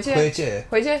去。回去。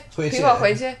Pingguo,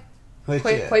 回去。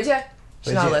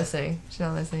She's not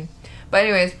listening. But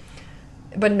anyways,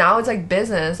 but now it's like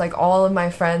business. Like all of my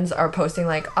friends are posting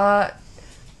like,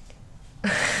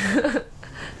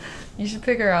 you should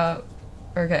pick her up.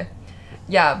 Okay.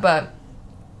 Yeah, but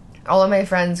all of my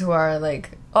friends who are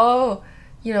like, oh,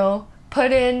 you know,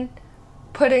 put in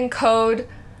code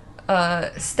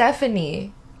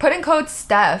Stephanie. Put in code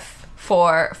Steph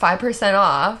for 5%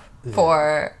 off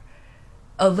for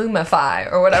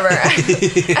Illumify or whatever. And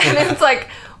it's like,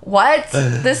 what?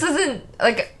 This isn't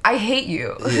like, I hate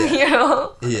you. You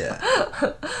know? Yeah.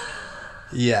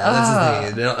 Yeah, that's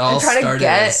the thing. It all trying started to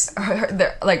get as...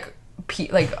 her, like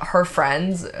her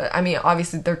friends. I mean,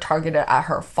 obviously they're targeted at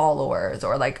her followers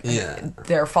or like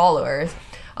their followers.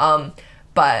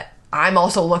 But I'm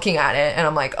also looking at it and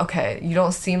I'm like, okay, you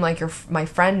don't seem like you're my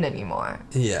friend anymore.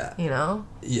 Yeah. You know?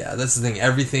 Yeah, that's the thing.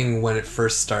 Everything when it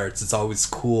first starts, it's always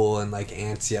cool and like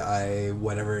anti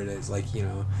whatever it is. Like, you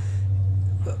know,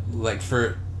 like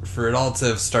for it all to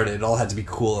have started, it all had to be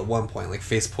cool at one point. Like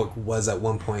Facebook was at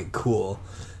one point cool.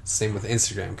 Same with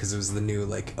Instagram, because it was the new,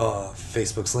 like, oh,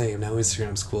 Facebook's lame, now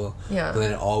Instagram's cool. Yeah. But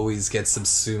then it always gets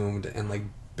subsumed and, like,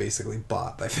 basically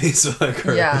bought by Facebook.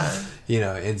 Or, you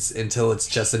know, until it's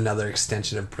just another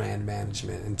extension of brand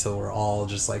management, until we're all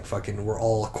just, like, we're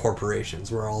all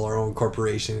corporations. We're all our own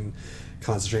corporation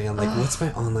concentrating on, like, what's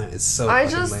my online... It's so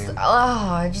lame.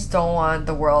 I just don't want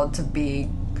the world to be...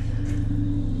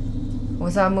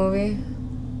 What's that movie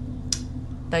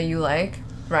that you like?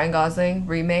 Ryan Gosling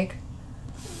remake?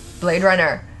 Blade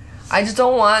Runner. I just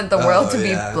don't want the world to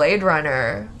be Blade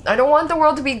Runner. I don't want the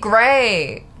world to be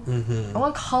gray. I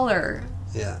want color.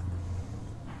 Yeah.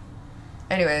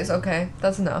 Anyways, okay,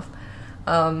 that's enough.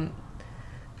 But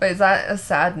is that a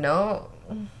sad note?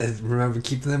 Remember,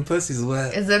 keep them pussies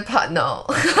wet. Is it no?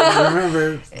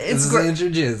 Remember, it's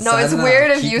introduced. No, it's weird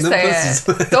if you say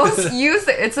it. Don't use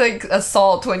it. It's like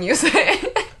assault when you say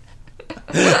it.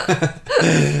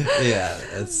 Yeah,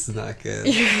 that's not good.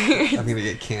 I'm gonna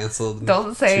get canceled.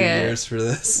 Don't say 2 it. years for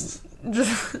this.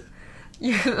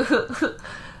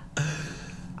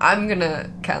 I'm gonna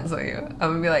cancel you.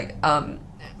 I'm gonna be like,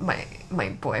 my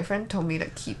boyfriend told me to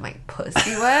keep my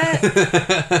pussy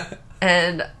wet,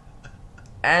 and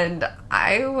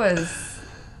I was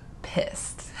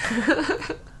pissed.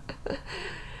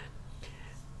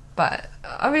 But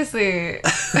obviously.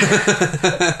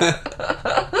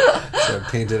 So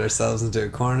painted ourselves into a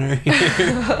corner here.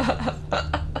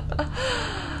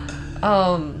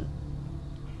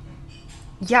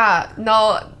 Yeah,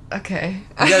 no, okay.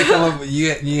 You gotta come up.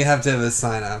 You have to have a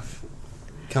sign off.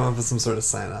 Come up with some sort of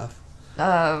sign off.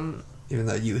 Even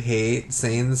though you hate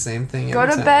saying the same thing. Go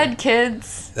to bed,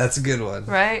 kids. That's a good one.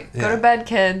 Right? Yeah. Go to bed,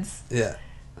 kids. Yeah.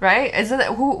 Right? Isn't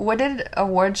it what did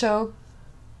award show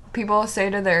people say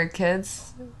to their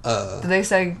kids? Do they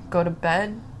say go to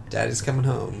bed? Daddy's coming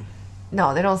home.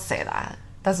 No, they don't say that.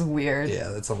 That's weird. Yeah,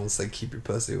 that's almost like keep your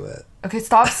pussy wet. Okay,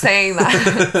 stop saying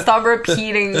that. Stop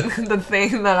repeating the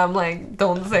thing that I'm like,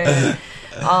 don't say it.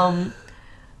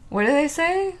 What do they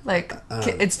say? Like,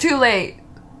 it's too late.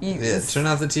 Turn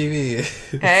off the TV.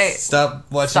 Hey,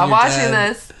 stop watching. Stop watching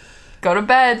this. Go to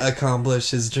bed.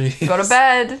 Accomplish his dreams. Go to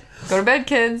bed. Go to bed,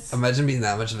 kids. Imagine being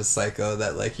that much of a psycho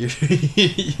that like you're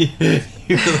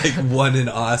like won an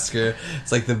Oscar.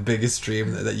 It's like the biggest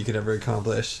dream that you could ever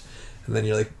accomplish. And then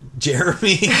you're like,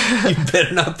 Jeremy, you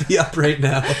better not be up right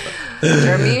now.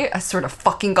 Jeremy, I swear to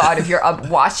fucking God, if you're up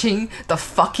watching the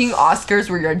fucking Oscars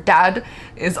where your dad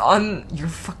is on your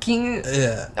fucking...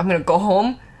 Yeah. I'm gonna go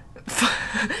home,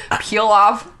 peel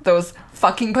off those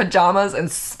fucking pajamas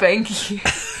and spank you.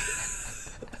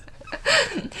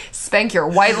 Spank your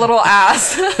white little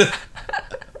ass.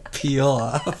 Peel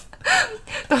off?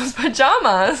 Those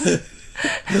pajamas.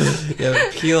 Yeah,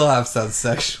 but peel off sounds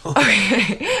sexual.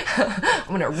 Okay. I'm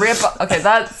gonna rip. Okay,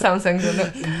 that sounds sexual.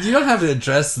 You don't have to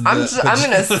address the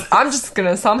I'm just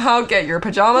gonna somehow get your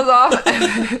pajamas off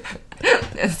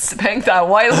and spank that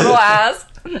white little ass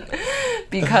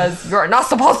because you're not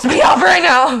supposed to be up right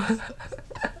now.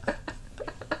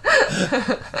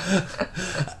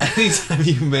 Anytime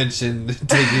you mention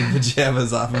taking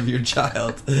pajamas off of your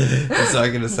child, it's not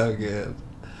gonna sound good.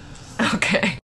 Okay.